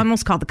 seriously, I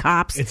almost called the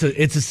cops. It's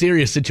a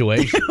serious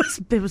situation.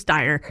 It was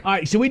dire. All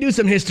right, should we do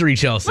some history,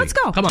 Chelsea? Let's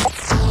go. Come on.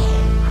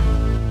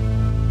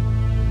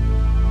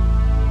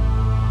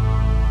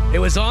 It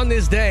was on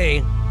this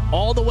day,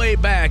 all the way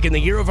back in the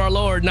year of our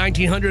Lord,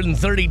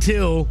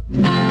 1932.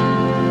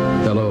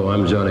 Hello,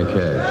 I'm Johnny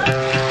Cash.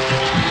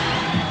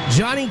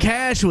 Johnny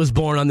Cash was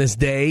born on this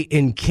day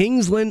in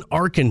Kingsland,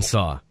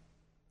 Arkansas.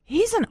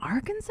 He's in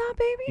Arkansas,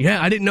 baby?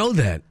 Yeah, I didn't know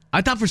that.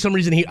 I thought for some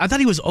reason he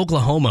was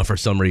Oklahoma for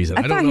some reason.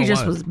 I thought he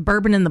just was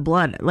bourbon in the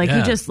blood. Like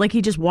he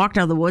just walked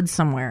out of the woods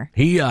somewhere.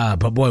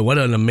 But boy, what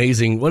an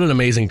amazing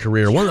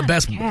career. John One of the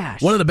best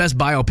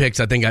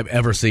biopics I think I've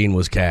ever seen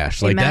was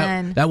Cash.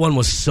 Amen. Like that one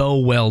was so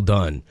well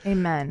done.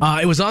 Amen.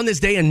 It was on this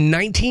day in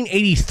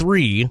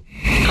 1983.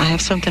 I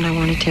have something I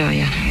want to tell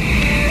you.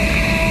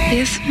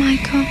 Yes,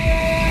 Michael?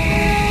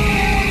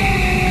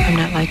 I'm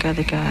not like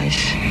other guys.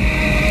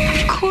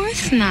 Of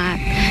course not.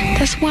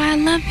 That's why I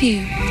love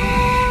you.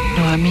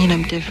 No, I mean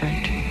I'm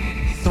different.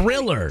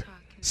 Thriller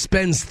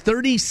spends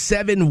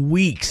 37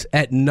 weeks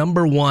at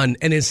number 1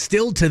 and is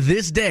still to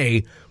this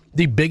day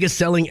the biggest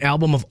selling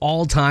album of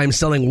all time,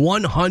 selling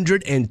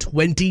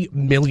 120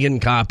 million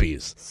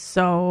copies.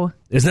 So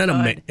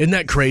isn't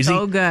that crazy?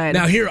 So good.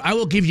 Now here, I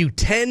will give you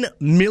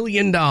 $10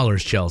 million,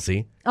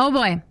 Chelsea. Oh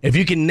boy. If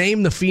you can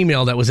name the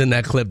female that was in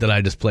that clip that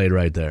I just played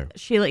right there.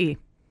 Sheila E.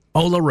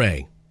 Ola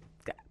Ray.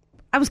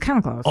 I was kind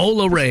of close.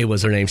 Ola Ray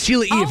was her name.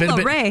 Sheila E. If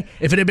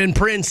it had been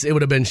Prince, it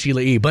would have been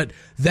Sheila E. But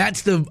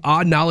that's the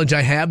odd knowledge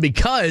I have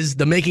because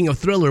the making of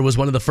Thriller was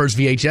one of the first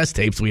VHS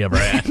tapes we ever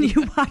had. And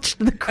you watched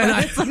the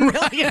credits a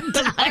million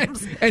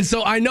times. And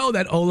so I know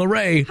that Ola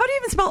Ray. How do you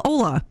even spell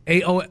Ola?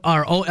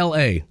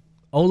 A-O-R-O-L-A.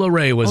 Ola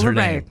Ray was her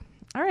name.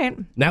 All right.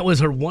 That was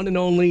her one and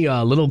only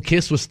little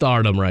kiss with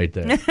stardom right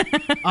there.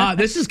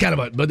 This is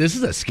this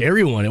is a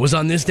scary one. It was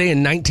on this day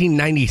in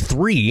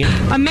 1993.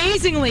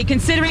 Amazingly,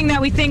 considering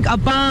that we think a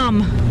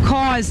bomb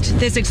caused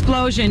this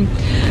explosion,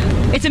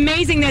 it's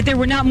amazing that there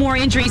were not more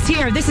injuries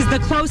here. This is the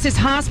closest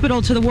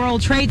hospital to the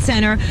World Trade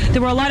Center.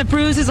 There were a lot of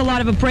bruises, a lot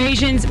of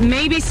abrasions,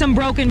 maybe some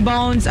broken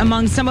bones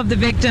among some of the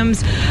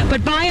victims,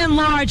 but by and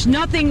large,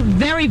 nothing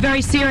very,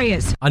 very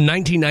serious. On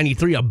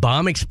 1993, a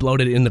bomb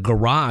exploded in the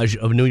garage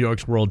of New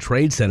York's World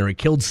Trade Center. It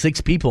killed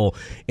 6 people,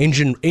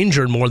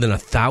 injured more than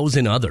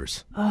 1,000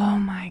 others. Oh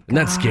my gosh. Isn't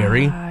that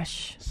scary?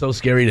 So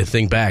scary to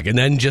think back. And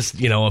then just,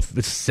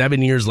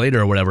 7 years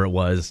later or whatever it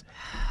was.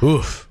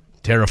 Oof,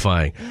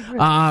 terrifying.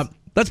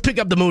 Let's pick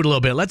up the mood a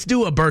little bit. Let's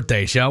do a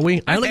birthday, shall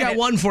we? I only got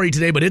one for you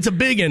today, but it's a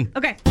big one.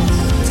 Okay.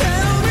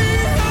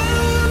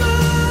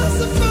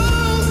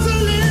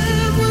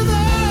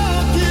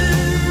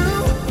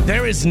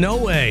 There is no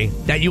way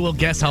that you will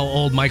guess how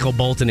old Michael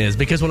Bolton is,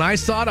 because when I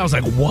saw it, I was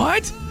like,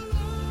 what?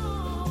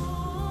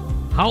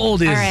 How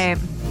old is... All right.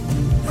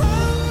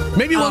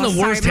 Maybe one of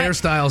the worst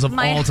hairstyles of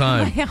all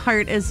time. My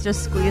heart is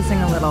just squeezing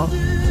a little.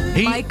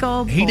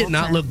 Michael Bolton. He did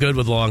not look good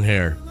with long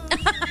hair.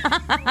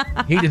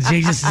 He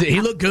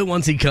looked good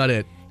once he cut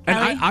it. And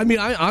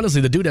I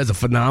honestly, the dude has a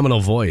phenomenal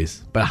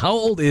voice. But how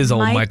old is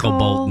old Michael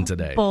Bolton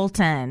today?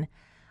 Bolton.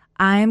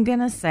 I'm going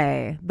to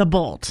say the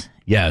Bolt.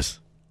 Yes.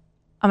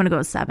 I'm going to go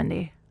with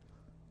 70.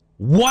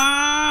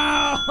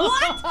 Wow!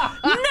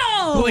 What?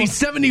 No! Well, he's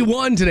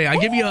 71 today. I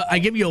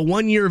give you a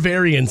 1 year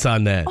variance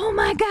on that. Oh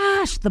my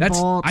gosh,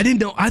 Bolt. I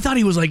didn't know. I thought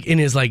he was in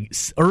his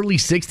early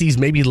 60s,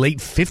 maybe late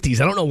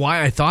 50s. I don't know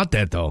why I thought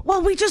that though.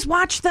 Well, we just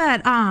watched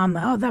that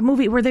that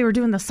movie where they were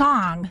doing the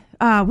song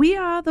 "We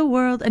Are the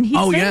World," and he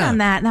sang on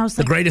that, and I was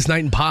like, The Greatest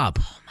Night in Pop.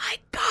 Oh my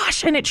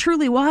gosh, and it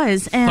truly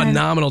was. And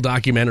phenomenal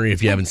documentary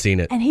if you haven't seen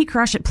it. And he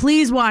crushed it.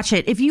 Please watch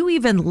it. If you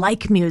even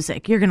like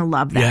music, you're gonna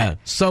love that. Yeah,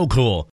 so cool.